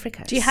South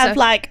Africa. Do you have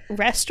like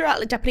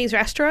Japanese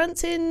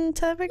restaurants in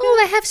South Africa? Well,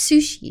 they have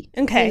sushi,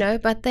 Okay. you know,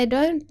 but they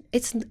don't.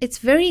 It's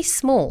very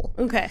small.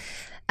 Okay.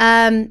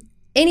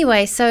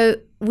 Anyway, so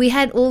we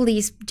had all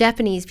these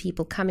Japanese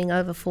people coming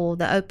over for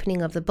the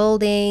opening of the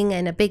building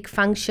and a big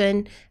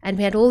function, and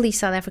we had all these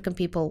South African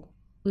people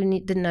who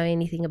didn't know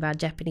anything about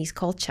Japanese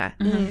culture.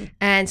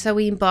 And so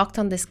we embarked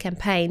on this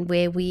campaign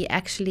where we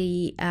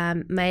actually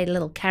made a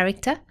little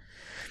character,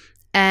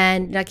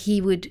 and like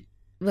he would,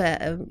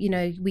 you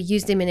know, we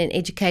used him in an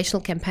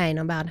educational campaign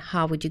about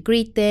how would you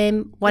greet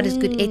them, what is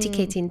good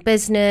etiquette in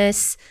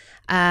business,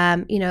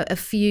 you know, a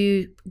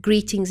few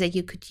greetings that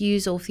you could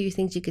use or a few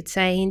things you could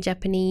say in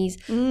Japanese,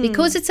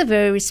 because it's a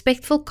very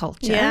respectful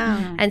culture.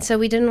 Yeah. And so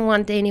we didn't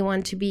want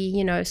anyone to be,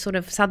 you know, sort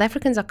of, South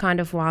Africans are kind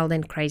of wild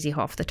and crazy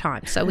half the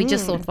time. So we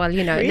just thought, well,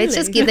 you know, let's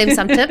just give them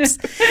some tips.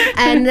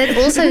 And it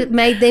also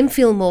made them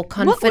feel more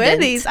confident. What were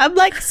these? I'm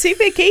like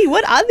super keen.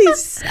 What are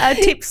these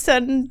tips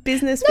on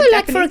business? No, for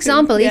like for Japanese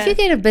example, people? if you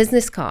get a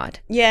business card,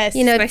 Yes.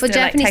 you know, Supposed for to,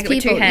 like, Japanese take it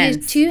with two people, hands.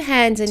 use 2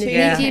 hands, and you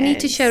need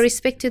to hands. show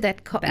respect to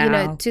that, you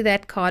know, Bow. to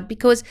that card,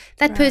 because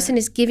that person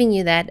is giving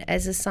you that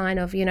as a sign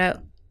of, you know,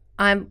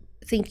 I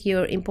think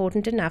you're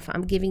important enough.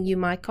 I'm giving you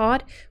my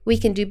card. We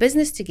can do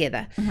business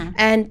together.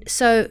 And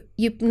so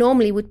you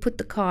normally would put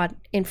the card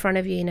in front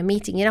of you in a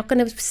meeting. You're not going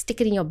to stick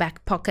it in your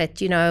back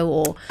pocket, you know,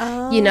 or,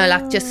 you know,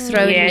 like just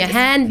throw it in your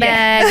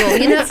handbag or,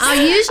 you know, I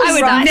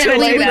usually never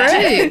do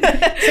would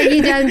too. So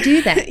you don't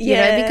do that, you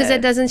know, because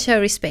it doesn't show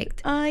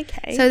respect.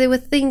 Okay. So there were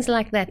things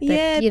like that,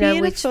 Yeah, you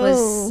know, which was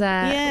beautiful.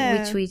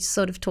 Yeah. which we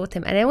sort of taught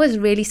them, and it was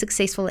really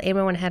successful.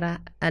 Everyone had a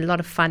lot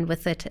of fun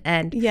with it,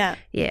 and yeah.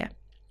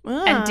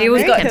 And deals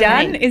very got cool.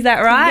 done. Is that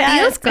right?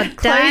 Yeah. deals got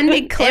Close- done.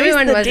 it closed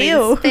Everyone the was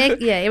deal.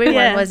 everyone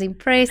Yeah. was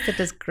impressed. It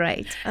was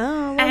great.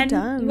 Oh, well And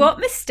done. what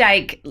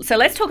mistake? So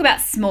let's talk about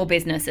small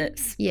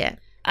businesses. Yeah.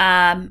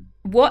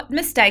 What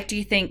mistake do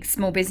you think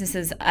small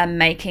businesses are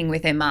making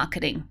with their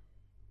marketing?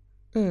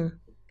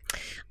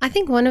 I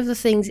think one of the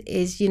things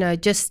is, you know,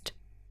 just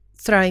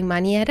throwing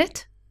money at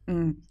it.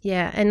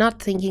 Yeah, and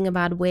not thinking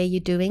about where you're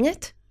doing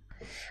it.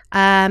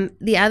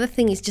 The other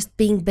thing is just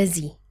being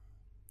busy,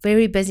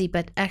 very busy,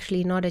 but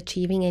actually not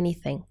achieving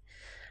anything.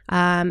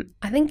 I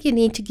think you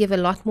need to give a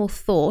lot more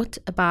thought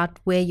about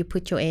where you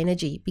put your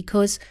energy,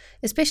 because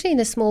especially in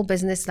a small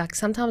business, like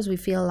sometimes we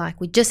feel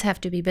like we just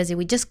have to be busy.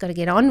 We just got to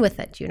get on with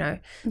it, you know.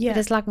 Yeah. But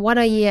it's like, what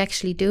are you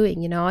actually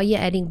doing? You know, are you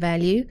adding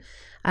value?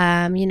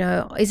 You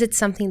know, is it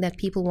something that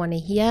people want to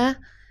hear?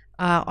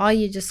 Are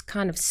you just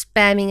kind of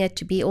spamming it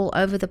to be all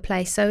over the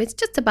place? So it's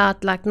just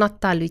about like not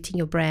diluting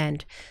your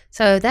brand.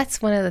 So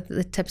that's one of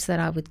the tips that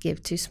I would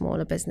give to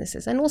smaller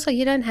businesses. And also,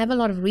 you don't have a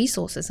lot of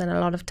resources and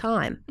a lot of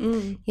time,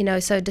 you know,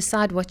 so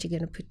decide what you're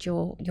going to put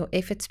your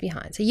efforts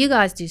behind. So you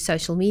guys do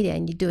social media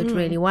and you do it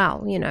really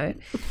well, you know,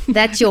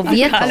 that's your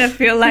vehicle. I kind of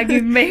feel like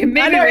you've maybe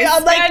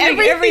I'm like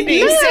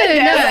everything.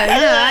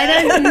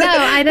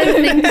 I don't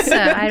think so.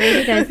 I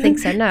really don't think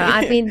so. No,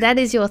 I mean, that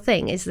is your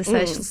thing, is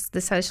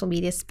the social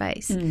media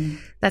space.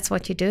 That's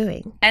what you're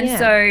doing. And Yeah.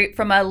 so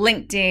from a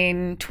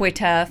LinkedIn,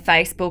 Twitter,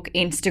 Facebook,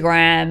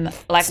 Instagram,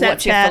 like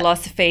what's your Snapchat.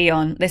 philosophy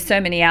on, there's so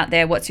many out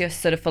there, what's your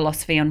sort of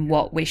philosophy on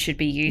what we should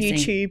be using?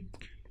 YouTube.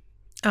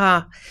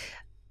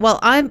 Well,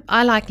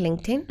 I like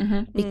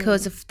LinkedIn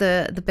because of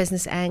the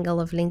business angle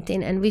of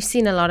LinkedIn, and we've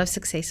seen a lot of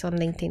success on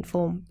LinkedIn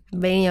for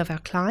many of our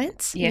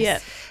clients.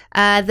 Yes.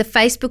 Yeah. The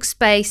Facebook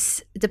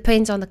space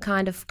depends on the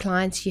kind of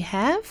clients you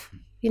have,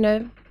 you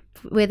know,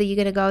 whether you're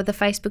going to go with the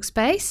Facebook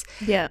space.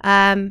 Yeah.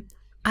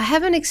 I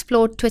haven't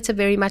explored Twitter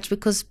very much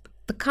because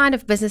the kind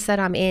of business that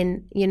I'm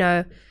in, you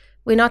know,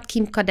 we're not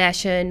Kim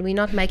Kardashian. We're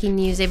not making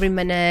news every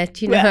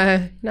minute, you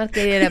know, not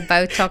getting a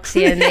Botox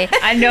here and there.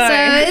 I know.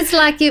 So it's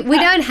like we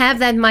don't have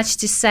that much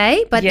to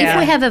say, but if Yeah.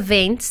 we have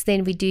events,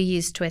 then we do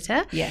use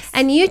Twitter. Yes.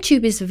 And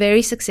YouTube is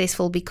very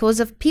successful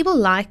because of people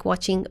like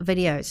watching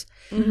videos.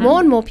 More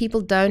and more people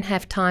don't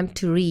have time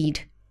to read.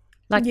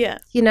 Like, Yeah.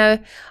 you know,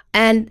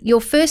 and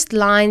your first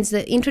lines,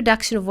 the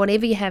introduction of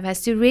whatever you have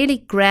has to really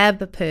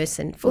grab a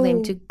person for them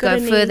Ooh, to got go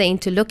any- further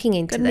into looking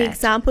into Got any that.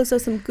 examples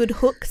of some good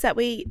hooks that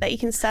you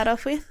can start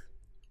off with?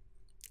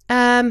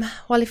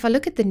 Well, if I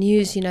look at the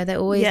news, you know, they're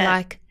always Yeah.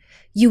 like,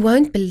 you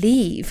won't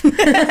believe. You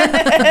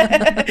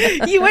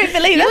won't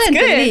believe. You That's won't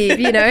good. believe,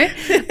 you know,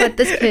 what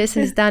this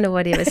person's done or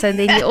whatever. So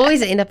then you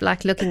always end up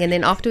like looking, and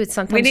then afterwards,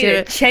 sometimes need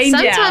you're to change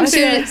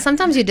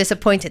sometimes you're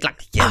disappointed,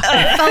 like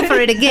I fell for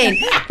it again.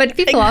 But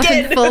people often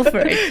Again. fall for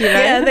it, you know.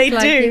 Yeah, they It's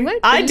like, do. you won't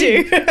I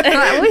do. believe.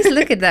 I always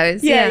look at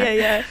those.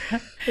 Yeah.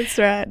 That's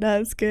right. No,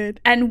 that's good.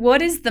 And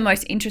what is the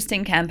most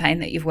interesting campaign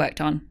that you've worked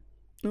on?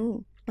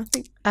 Oh, I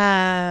think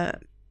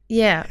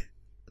Yeah.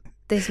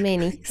 There's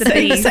many.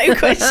 same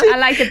question. I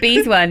like the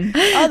bees one.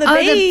 Oh, the Oh,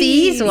 bees. the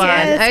bees one.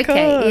 Yes, of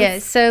Okay, course. yeah.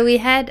 So we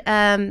had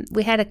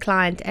a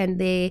client, and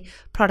their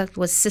product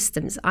was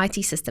systems,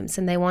 IT systems,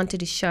 and they wanted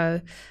to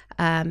show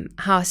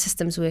how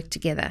systems work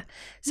together.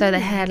 So they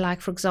had, like,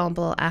 for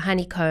example, a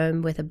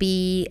honeycomb with a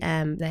bee.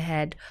 They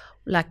had,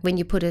 like, when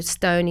you put a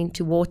stone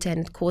into water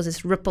and it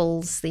causes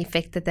ripples, the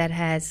effect that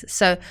has.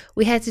 So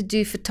we had to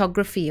do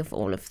photography of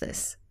all of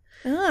this.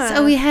 Ah.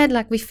 So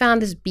we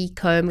found this bee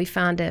comb. We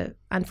found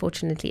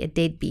unfortunately a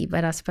dead bee,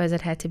 but I suppose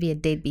it had to be a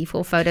dead bee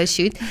for a photo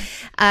shoot.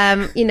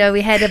 You know,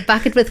 we had a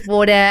bucket with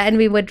water, and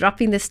we were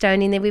dropping the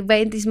stone in there. We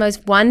made these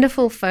most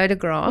wonderful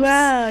photographs.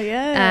 Wow,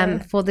 yeah.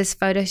 For this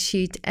photo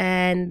shoot,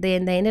 and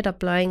then they ended up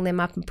blowing them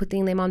up and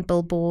putting them on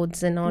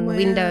billboards and on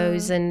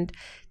windows and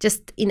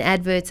just in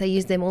adverts. I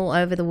used them all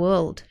over the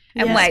world.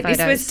 And Yes, wait, this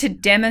photos. was to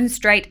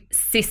demonstrate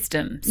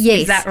systems.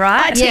 Yes. Is that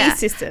right? IT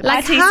systems.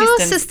 like IT how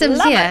systems.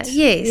 Love Love it. it.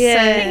 Yes. Yeah.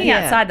 So, Thinking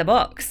outside the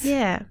box.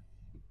 Yeah.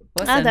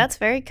 Awesome. Oh, that's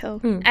very cool.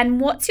 And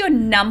what's your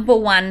number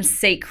one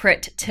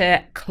secret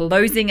to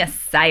closing a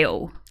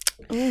sale?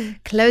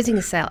 Closing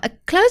a sale.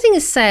 Closing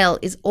a sale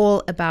is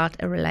all about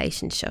a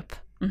relationship.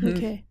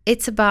 Okay.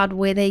 It's about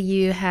whether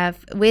you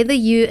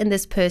and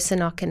this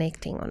person are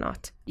connecting or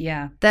not.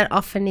 Yeah. That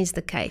often is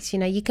the case. You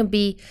know, you can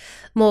be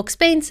more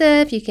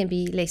expensive, you can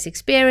be less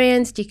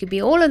experienced, you could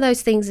be all of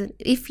those things.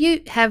 If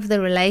you have the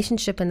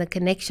relationship and the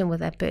connection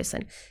with that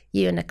person,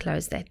 you're going to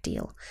close that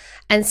deal.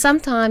 And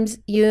sometimes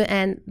you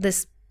and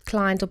this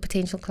client or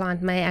potential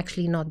client may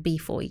actually not be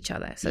for each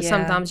other. So Yeah.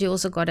 sometimes you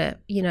also got to,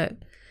 you know,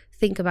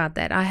 think about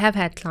that. I have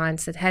had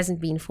clients that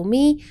hasn't been for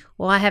me,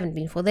 or I haven't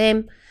been for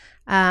them.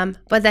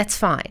 But that's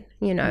fine,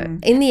 you know.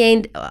 In the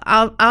end,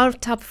 our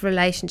type of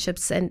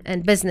relationships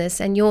and business,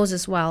 and yours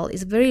as well,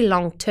 is very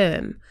long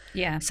term.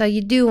 Yeah. So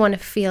you do want to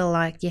feel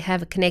like you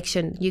have a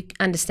connection, you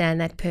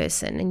understand that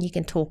person, and you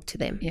can talk to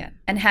them. Yeah.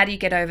 And how do you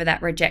get over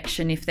that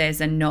rejection if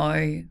there's a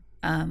no?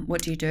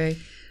 What do you do?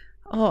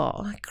 Oh,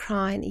 I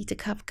cry and eat a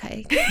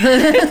cupcake.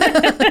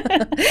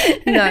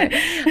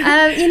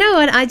 No, you know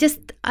what? I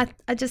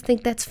just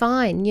think that's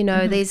fine. You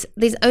know, there's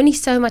only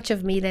so much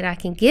of me that I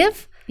can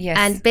give. Yes.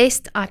 And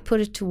best I put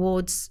it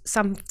towards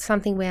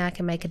something where I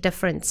can make a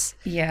difference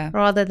Yeah.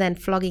 rather than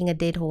flogging a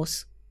dead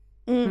horse.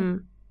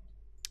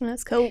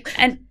 That's cool.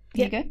 And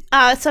here you go.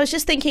 So I was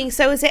just thinking,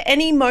 so is there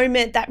any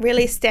moment that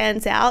really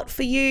stands out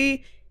for you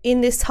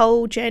in this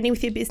whole journey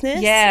with your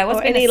business? Yeah. What's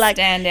or been any a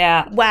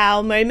standout?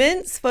 wow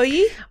moments for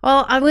you?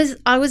 Well, I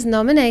was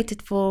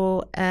nominated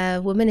for a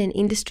Women in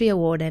Industry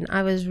Award, and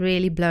I was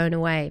really blown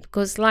away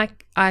because,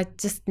 like, I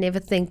just never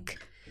think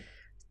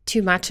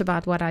too much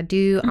about what I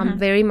do. I'm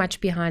very much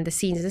behind the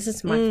scenes. This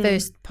is my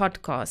first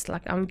podcast.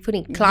 Like, I'm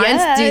putting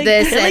clients do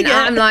this, killing and it.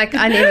 I'm like,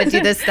 I never do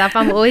this stuff.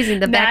 I'm always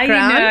in the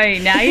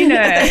background. Now you know.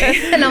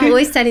 And I'm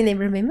always telling them,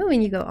 remember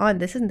when you go on,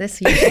 this and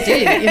this you should do,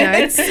 you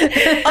know.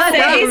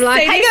 I'm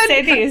like, Hang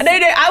on. No,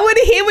 I want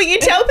to hear what you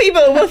tell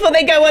people before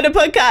they go on a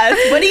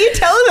podcast. What do you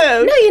tell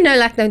them? no, you know,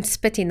 like, don't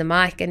spit in the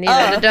mic, and, you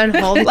know, don't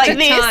hold it Like too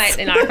this. tight.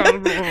 And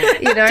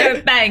like, you know.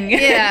 Don't bang.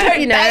 Yeah,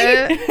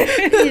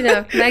 you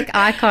know, make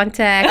eye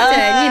contact,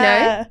 and, you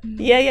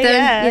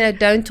know,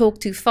 don't talk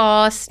too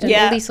fast, and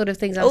all these sort of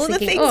things. I was All the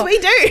thinking, things we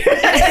do.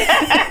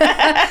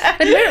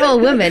 but we're all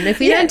women. If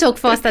we don't talk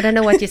fast, I don't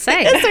know what you're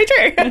saying. That's so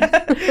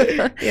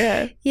true.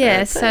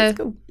 Yeah, so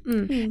cool.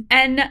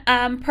 And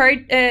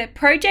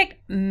project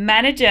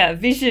manager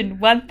Vision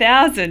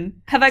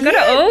 1000. Have I got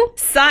it all?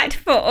 Site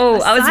for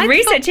all. I was Site for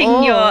researching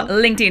all. your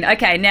LinkedIn.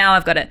 Okay, now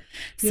I've got it.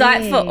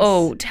 Site for Yes.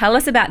 all. Tell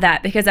us about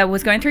that, because I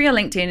was going through your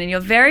LinkedIn and you're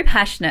very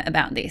passionate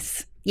about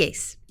this.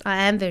 yes,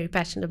 I am very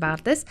passionate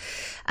about this.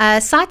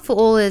 Sight for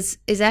All is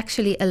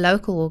actually a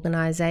local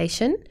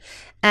organisation,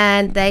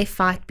 and they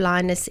fight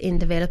blindness in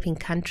developing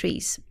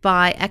countries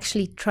by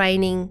actually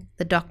training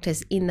the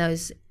doctors in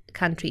those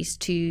countries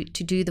to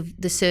do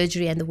the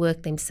surgery and the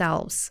work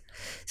themselves.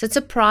 So it's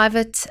a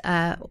private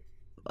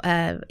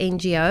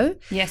NGO.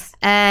 Yes.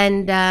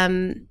 And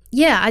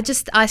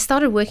I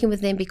started working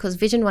with them because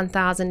Vision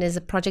 1000 is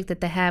a project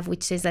that they have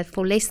which says that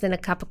for less than a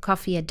cup of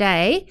coffee a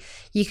day,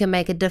 you can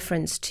make a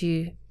difference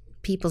to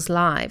people's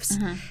lives.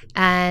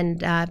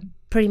 And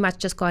pretty much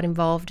just got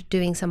involved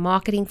doing some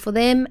marketing for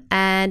them.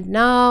 And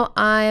now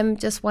I'm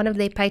just one of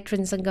their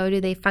patrons and go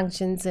to their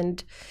functions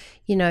and,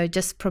 you know,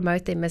 just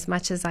promote them as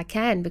much as I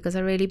can because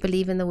I really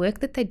believe in the work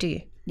that they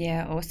do.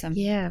 Yeah, awesome.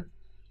 Yeah.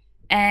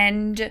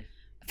 And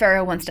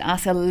Ferial wants to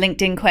ask a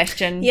LinkedIn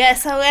question.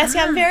 Yes,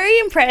 I'm very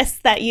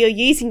impressed that you're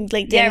using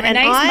LinkedIn. Yeah,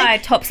 Renee's my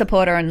top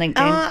supporter on LinkedIn.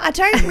 I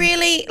don't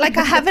really, I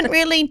haven't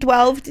really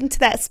delved into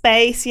that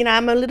space. You know,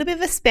 I'm a little bit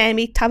of a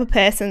spammy type of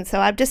person,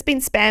 so I've just been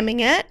spamming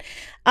it.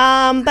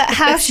 But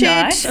how That's should,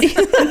 nice.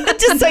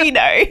 just so you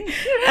know.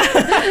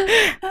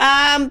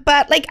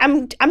 But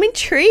I'm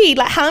intrigued.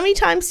 Like, how many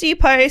times do you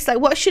post? Like,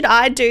 what should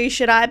I do?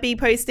 Should I be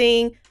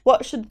posting?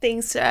 What should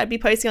I be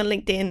posting on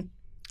LinkedIn?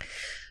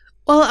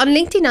 Well, on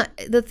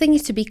LinkedIn, the thing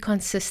is to be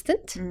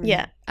consistent.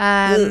 Yeah.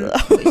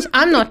 Which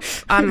I'm not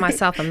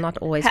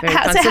always very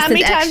consistent. So how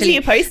many times actually. are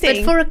you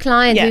posting? But for a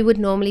client, Yeah. we would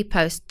normally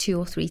post 2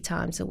 or 3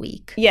 times a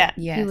week. Yeah.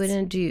 Yes. We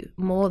wouldn't do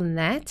more than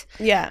that.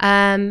 Yeah.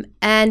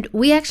 And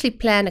we actually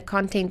plan a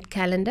content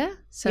calendar.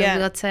 So Yeah.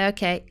 we'll say,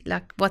 okay,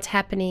 like what's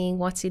happening,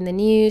 what's in the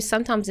news.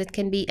 Sometimes it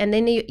can be, and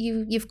then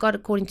you've got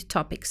according to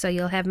topics. So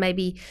you'll have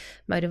maybe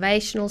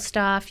motivational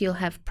stuff, you'll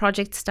have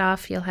project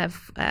stuff, you'll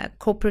have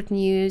corporate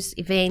news,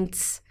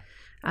 events.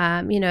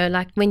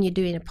 Like when you're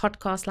doing a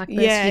podcast like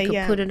this, you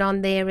could put it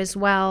on there as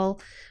well.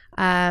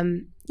 So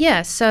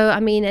I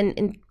mean,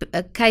 and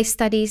case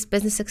studies,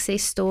 business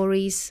success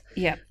stories,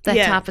 that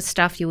type of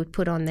stuff you would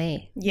put on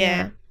there.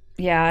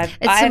 Yeah,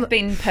 I've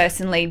been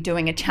personally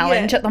doing a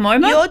challenge at the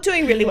moment. You're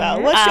doing really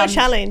well. What's your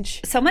challenge?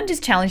 Someone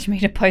just challenged me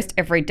to post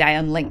every day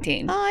on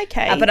LinkedIn. Oh,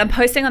 okay. But I'm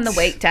posting on the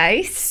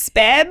weekdays.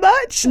 Spam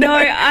much? No,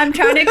 I'm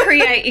trying to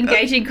create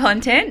engaging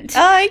content.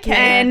 Oh, okay.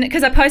 And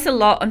because I post a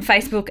lot on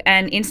Facebook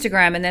and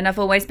Instagram, and then I've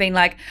always been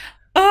like,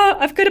 oh,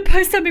 I've got to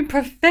post something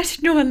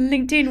professional on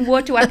LinkedIn.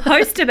 What do I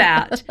post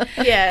about?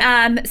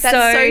 That's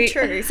so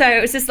true. So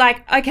it was just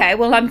like, okay,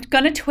 well, I'm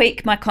going to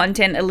tweak my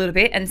content a little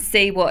bit and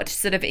see what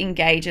sort of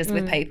engages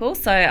with people.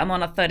 So I'm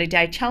on a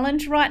 30-day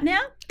challenge right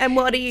now. And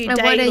what are you And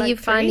dating? what are like you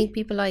finding three?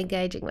 people are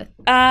engaging with?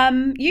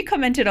 You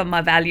commented on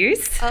my values.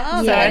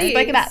 Oh, So I values.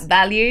 spoke about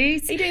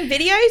values. Are you doing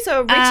videos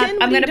or written?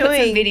 I'm going to put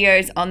some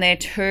videos on there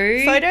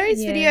too.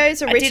 Photos, Yeah.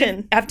 videos, or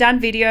written? I've done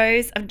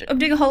videos. I'm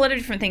doing a whole lot of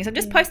different things. I'm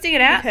just posting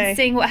it out Okay. and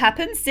seeing what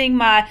happens, seeing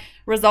my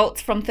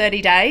results from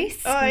 30 days.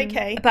 Oh,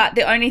 okay. But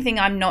the only thing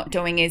I'm not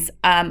doing is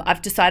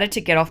I've decided to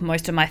get off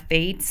most of my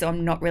feeds, so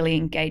I'm not really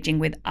engaging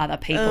with other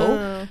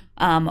people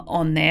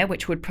on there,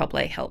 which would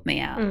probably help me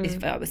out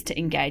if I was to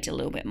engage a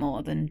little bit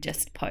more than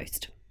just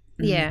post.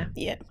 Yeah.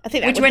 Yeah, I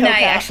think that Which would Renee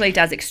help out. actually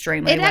does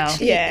extremely well.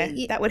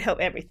 That would help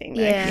everything.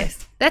 Though. Yeah.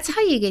 Yes. That's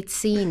how you get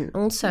seen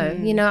also.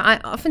 You know, I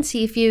often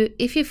see if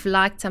you've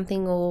liked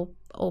something or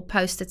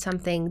posted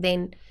something,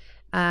 then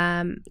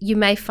you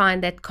may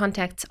find that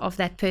contact of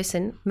that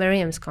person,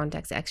 Miriam's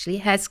contacts actually,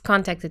 has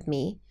contacted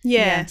me.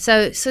 Yeah.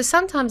 So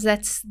sometimes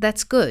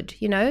that's good,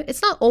 you know.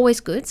 It's not always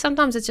good.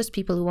 Sometimes it's just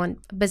people who want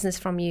business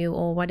from you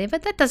or whatever.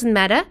 That doesn't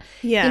matter.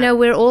 Yeah. You know,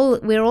 we're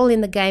all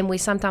in the game where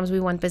sometimes we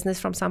want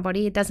business from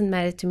somebody. It doesn't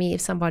matter to me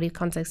if somebody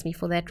contacts me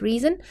for that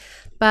reason.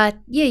 But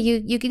yeah,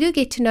 you do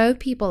get to know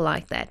people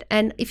like that.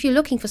 And if you're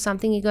looking for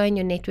something, you go in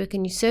your network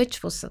and you search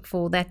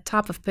for that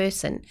type of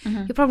person.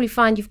 You'll probably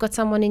find you've got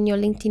someone in your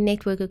LinkedIn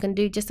network who can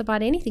do just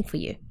about anything for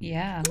you.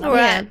 Yeah. All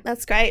right.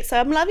 That's great. So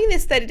I'm loving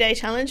this 30-day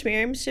challenge,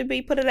 Miriam. Should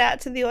we put it out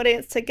to the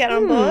audience to get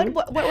on board?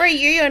 What were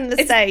you on the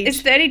stage?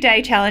 It's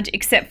 30-day challenge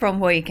except from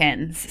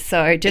weekends.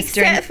 So just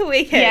Except for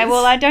weekends. Yeah,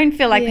 well, I don't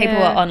feel like people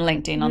Yeah. are on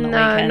LinkedIn on the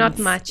No, weekends. not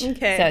much.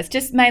 Okay. So it's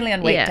just mainly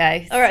on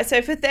weekdays. All right.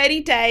 So for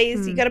 30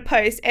 days, you got to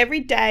post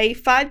every day,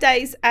 5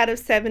 days out of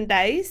 7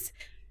 days,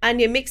 and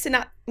you're mixing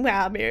up.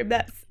 Wow, Miriam,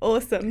 that's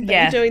awesome. That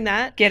Yeah. you're doing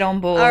that. Get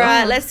on board. All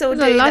right, let's all do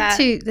that.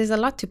 There's a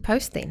lot to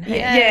post then. Hey?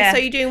 Yeah. So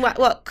you're doing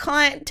what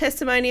client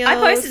testimonials? I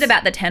posted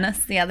about the tennis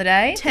the other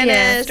day.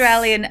 tennis,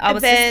 Australian. I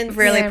was just events.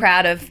 really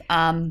proud of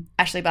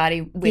Ashley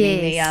Barty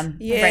winning Yes.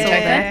 the French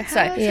Open.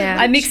 So Yeah.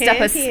 I mixed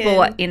up a Champion.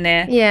 sport in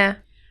there. Yeah.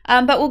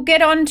 But we'll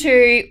get on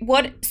to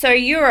so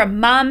you're a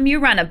mum, you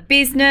run a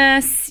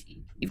business,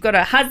 you've got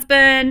a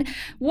husband.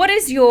 What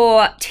is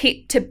your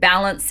tip to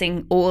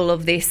balancing all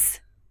of this?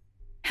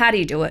 How do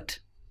you do it?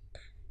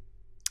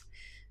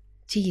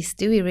 Geez,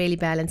 do we really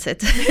balance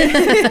it?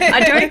 I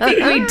don't think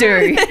we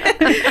do.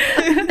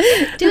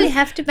 Do we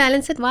have to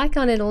balance it? Why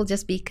can't it all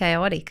just be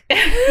chaotic?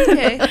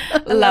 Okay.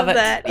 Love it.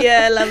 that.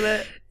 Yeah, I love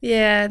it.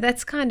 Yeah,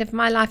 that's kind of,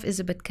 my life is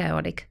a bit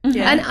chaotic.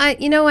 Yeah.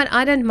 And you know what?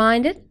 I don't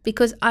mind it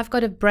because I've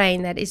got a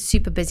brain that is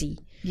super busy.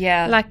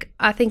 Yeah. Like,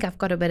 I think I've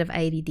got a bit of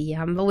ADD.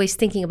 I'm always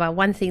thinking about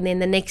one thing, then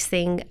the next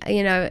thing,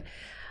 you know.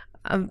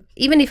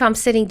 Even if I'm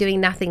sitting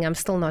doing nothing, I'm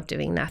still not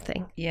doing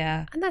nothing.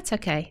 Yeah. And that's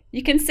okay.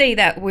 You can see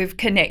that we've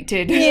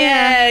connected.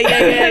 Yeah.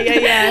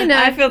 You know,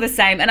 I feel the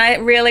same. And I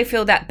really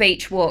feel that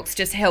beach walks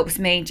just helps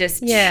me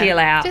just chill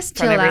out just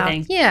from chill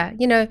everything. out. Yeah,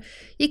 you know,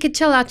 you can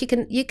chill out.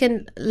 You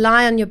can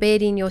lie on your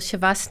bed in your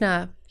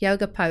Shavasana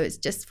yoga pose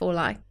just for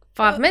like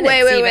 5 minutes.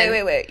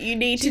 Wait. You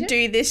need to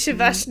do this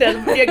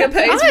Shavasana yoga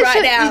pose Oh,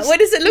 right now. What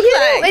does it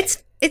look like?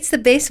 It's the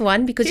best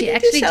one because Can you you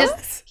actually just show just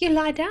us? you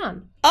lie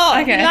down. Oh,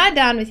 Okay. You lie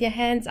down with your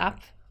hands up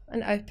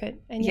and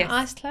open and your Yes.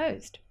 eyes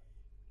closed,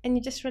 and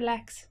you just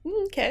relax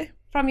okay.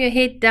 from your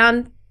head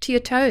down to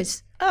your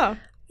toes. Oh,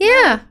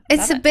 Yeah,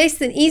 it's Love the it.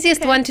 best and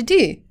easiest one to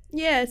do.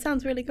 Yeah, it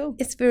sounds really cool.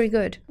 It's very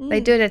good. They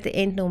do it at the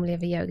end normally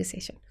of a yoga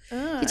session.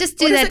 You just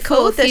do What is that it for a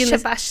called? The few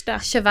minutes.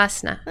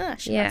 Shavasana.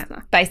 Shavasana. Yeah.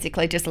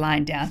 Basically just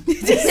lying down.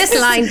 Just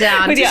lying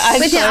down With your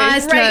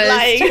eyes Straight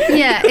lying. closed.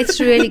 Yeah, it's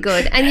really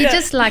good. And you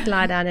just lie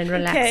down and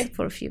relax Okay.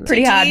 for a few minutes.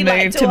 Pretty hard you, move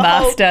like, to do a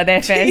whole- master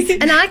there, Fez.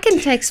 And I can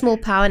take small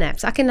power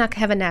naps. I can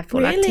have a nap for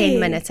like 10 Really?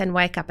 minutes and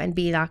wake up and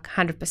be like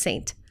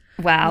 100%.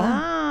 Wow.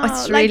 Wow.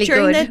 It's like really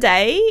during good. the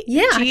day?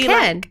 Yeah, do I you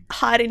can. like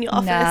hide in your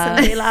office Nah.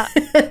 and be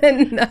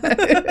like, No.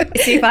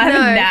 See, if I have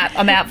No. a nap,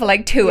 I'm out for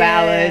like 2 Yeah,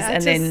 hours I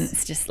and then just-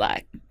 it's just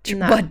like,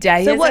 No. what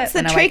day so is what's it? the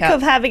when I trick wake up?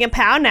 of having a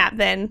power nap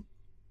then?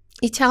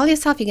 You tell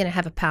yourself you're going to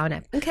have a power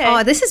nap. Okay.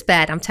 Oh, this is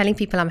bad. I'm telling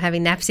people I'm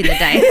having naps in the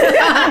day.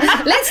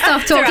 Let's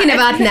stop talking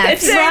about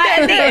naps. It's right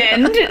at the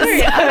end.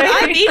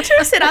 I'm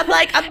interested. I'm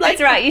like,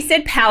 That's right. You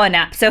said power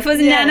nap. So if it was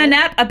a Yeah. nana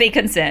nap, I'd be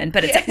concerned.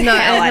 But it's a No,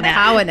 power it's a nap.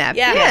 power nap.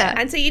 yeah. Yeah.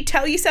 And so you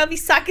tell yourself, you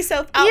psych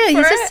yourself out Yeah, for you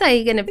it. just say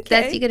you're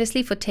Okay. gonna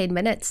sleep for 10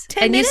 minutes.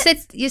 10 and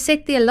minutes? you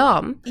set the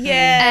alarm.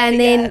 Yeah. And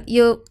yeah. then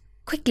you'll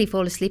quickly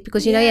fall asleep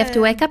because you know you have to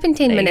Yeah. wake up in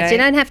 10 There you minutes. go. You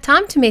don't have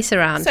time to mess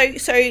around. So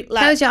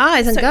like Close your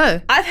eyes and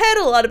go. I've heard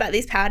a lot about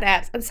these power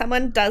naps, and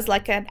someone does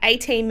like an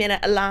 18-minute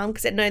alarm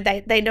because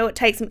they know it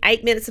takes them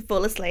 8 minutes to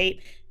fall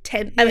asleep,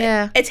 10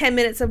 Yeah. 10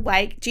 minutes of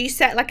wake. Do you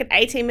set like an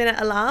 18-minute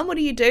alarm? What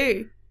do you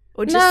do?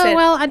 Or just No, set,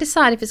 well, I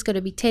decide if it's going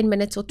to be 10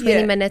 minutes or 20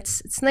 Yeah.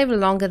 minutes. It's never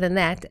longer than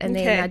that. And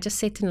Okay. then I just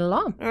set an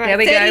alarm. all right, There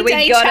we go.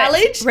 30-day We got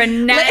challenge. it.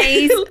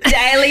 Renee's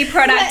daily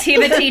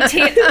productivity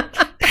tip.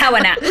 Power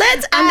nap.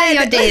 Let's Under add,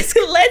 your desk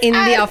let's in the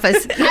add-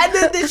 office. And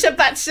then the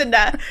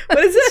Shavasana. What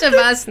is it?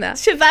 Shavasana.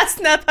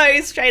 Shavasana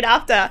pose straight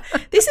after.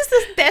 This is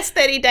the best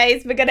 30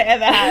 days we're going to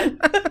ever have.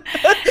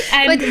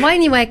 And But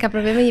when you wake up,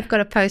 remember you've got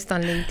to post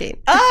on LinkedIn.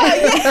 Oh,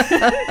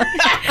 yeah.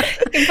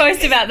 you can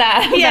post about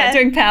that. Yeah. About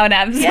doing power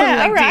naps.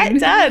 Yeah, on all right, LinkedIn.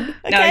 done.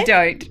 Okay. No,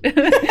 don't.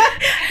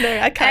 No,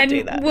 I can't do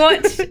And that.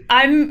 what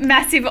I'm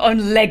massive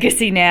on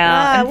legacy now.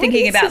 Ah, I'm what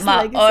thinking is about this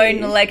my legacy?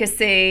 own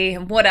legacy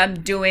and what I'm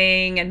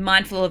doing and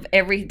mindful of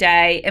every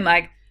day. Am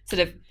I sort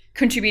of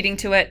contributing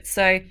to it?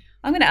 So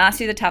I'm going to ask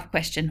you the tough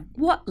question.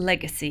 What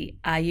legacy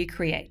are you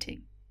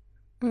creating?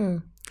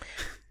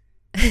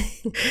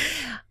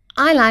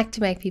 I like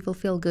to make people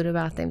feel good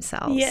about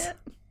themselves. Yeah.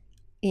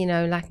 You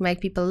know, like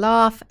make people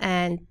laugh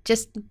and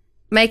just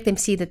make them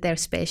see that they're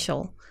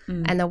special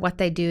and that what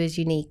they do is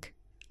unique.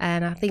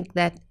 And I think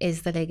that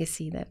is the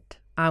legacy that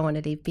I want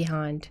to leave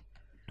behind.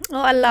 Oh,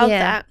 I love Yeah.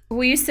 that.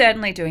 Well, you're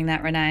certainly doing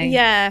that, Renee.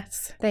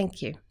 Yes.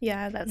 Thank you.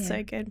 Yeah, that's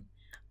so good.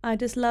 I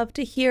just love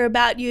to hear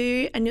about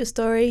you and your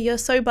story. You're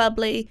so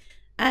bubbly,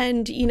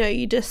 and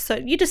you just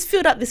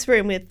filled up this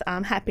room with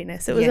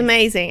happiness. It was Yes.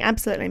 amazing,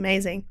 absolutely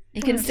amazing.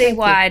 You can see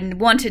why I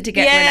wanted to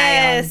get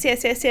Renee on.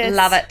 Yes.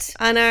 Love it.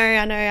 I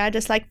know. I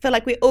just feel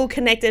like we're all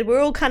connected. We're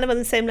all kind of on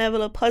the same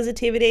level of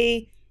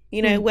positivity.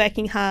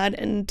 Working hard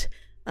and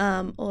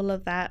all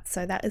of that.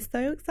 So that is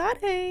so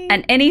exciting.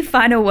 And any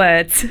final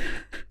words?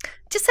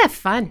 Just have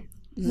fun.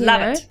 you Love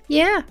know? it.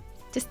 Yeah.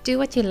 Just do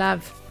what you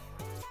love.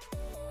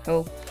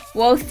 Cool.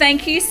 Well,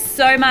 thank you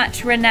so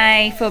much,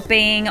 Renee, for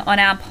being on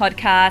our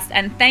podcast.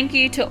 And thank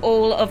you to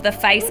all of the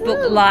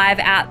Facebook Live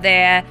out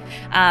there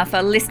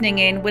for listening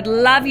in. Would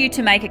love you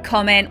to make a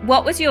comment.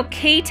 What was your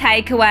key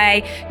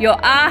takeaway, your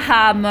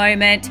aha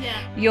moment,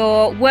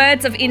 your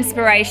words of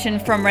inspiration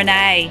from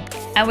Renee?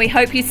 And we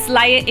hope you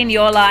slay it in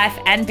your life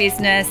and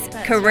business,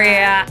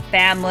 career,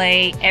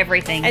 family,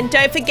 everything. And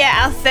don't forget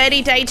our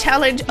 30-day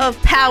challenge of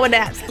power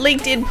naps,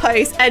 LinkedIn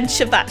posts, and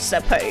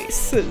Shavasana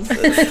posts.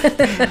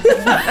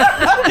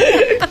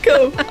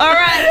 Cool. All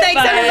right.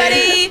 Thanks, Bye.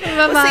 everybody.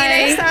 We'll see Bye-bye. you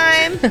next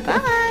time.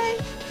 Bye.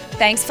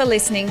 Thanks for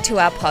listening to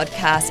our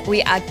podcast.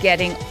 We are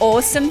getting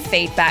awesome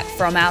feedback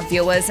from our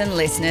viewers and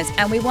listeners,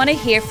 and we want to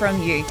hear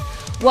from you.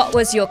 What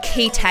was your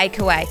key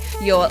takeaway,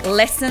 your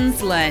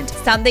lessons learned,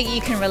 something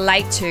you can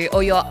relate to,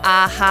 or your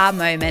aha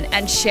moment,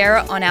 and share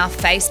it on our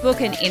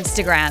Facebook and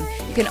Instagram.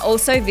 You can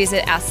also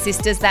visit our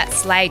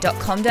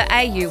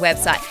sistersthatslay.com.au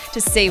website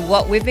to see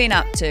what we've been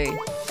up to.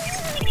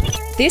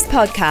 This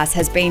podcast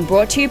has been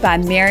brought to you by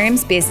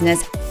Miriam's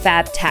business,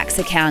 Fab Tax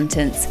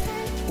Accountants.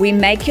 We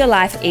make your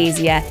life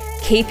easier,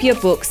 keep your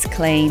books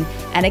clean,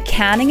 and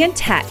accounting and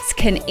tax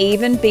can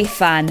even be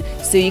fun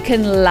so you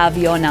can love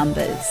your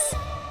numbers.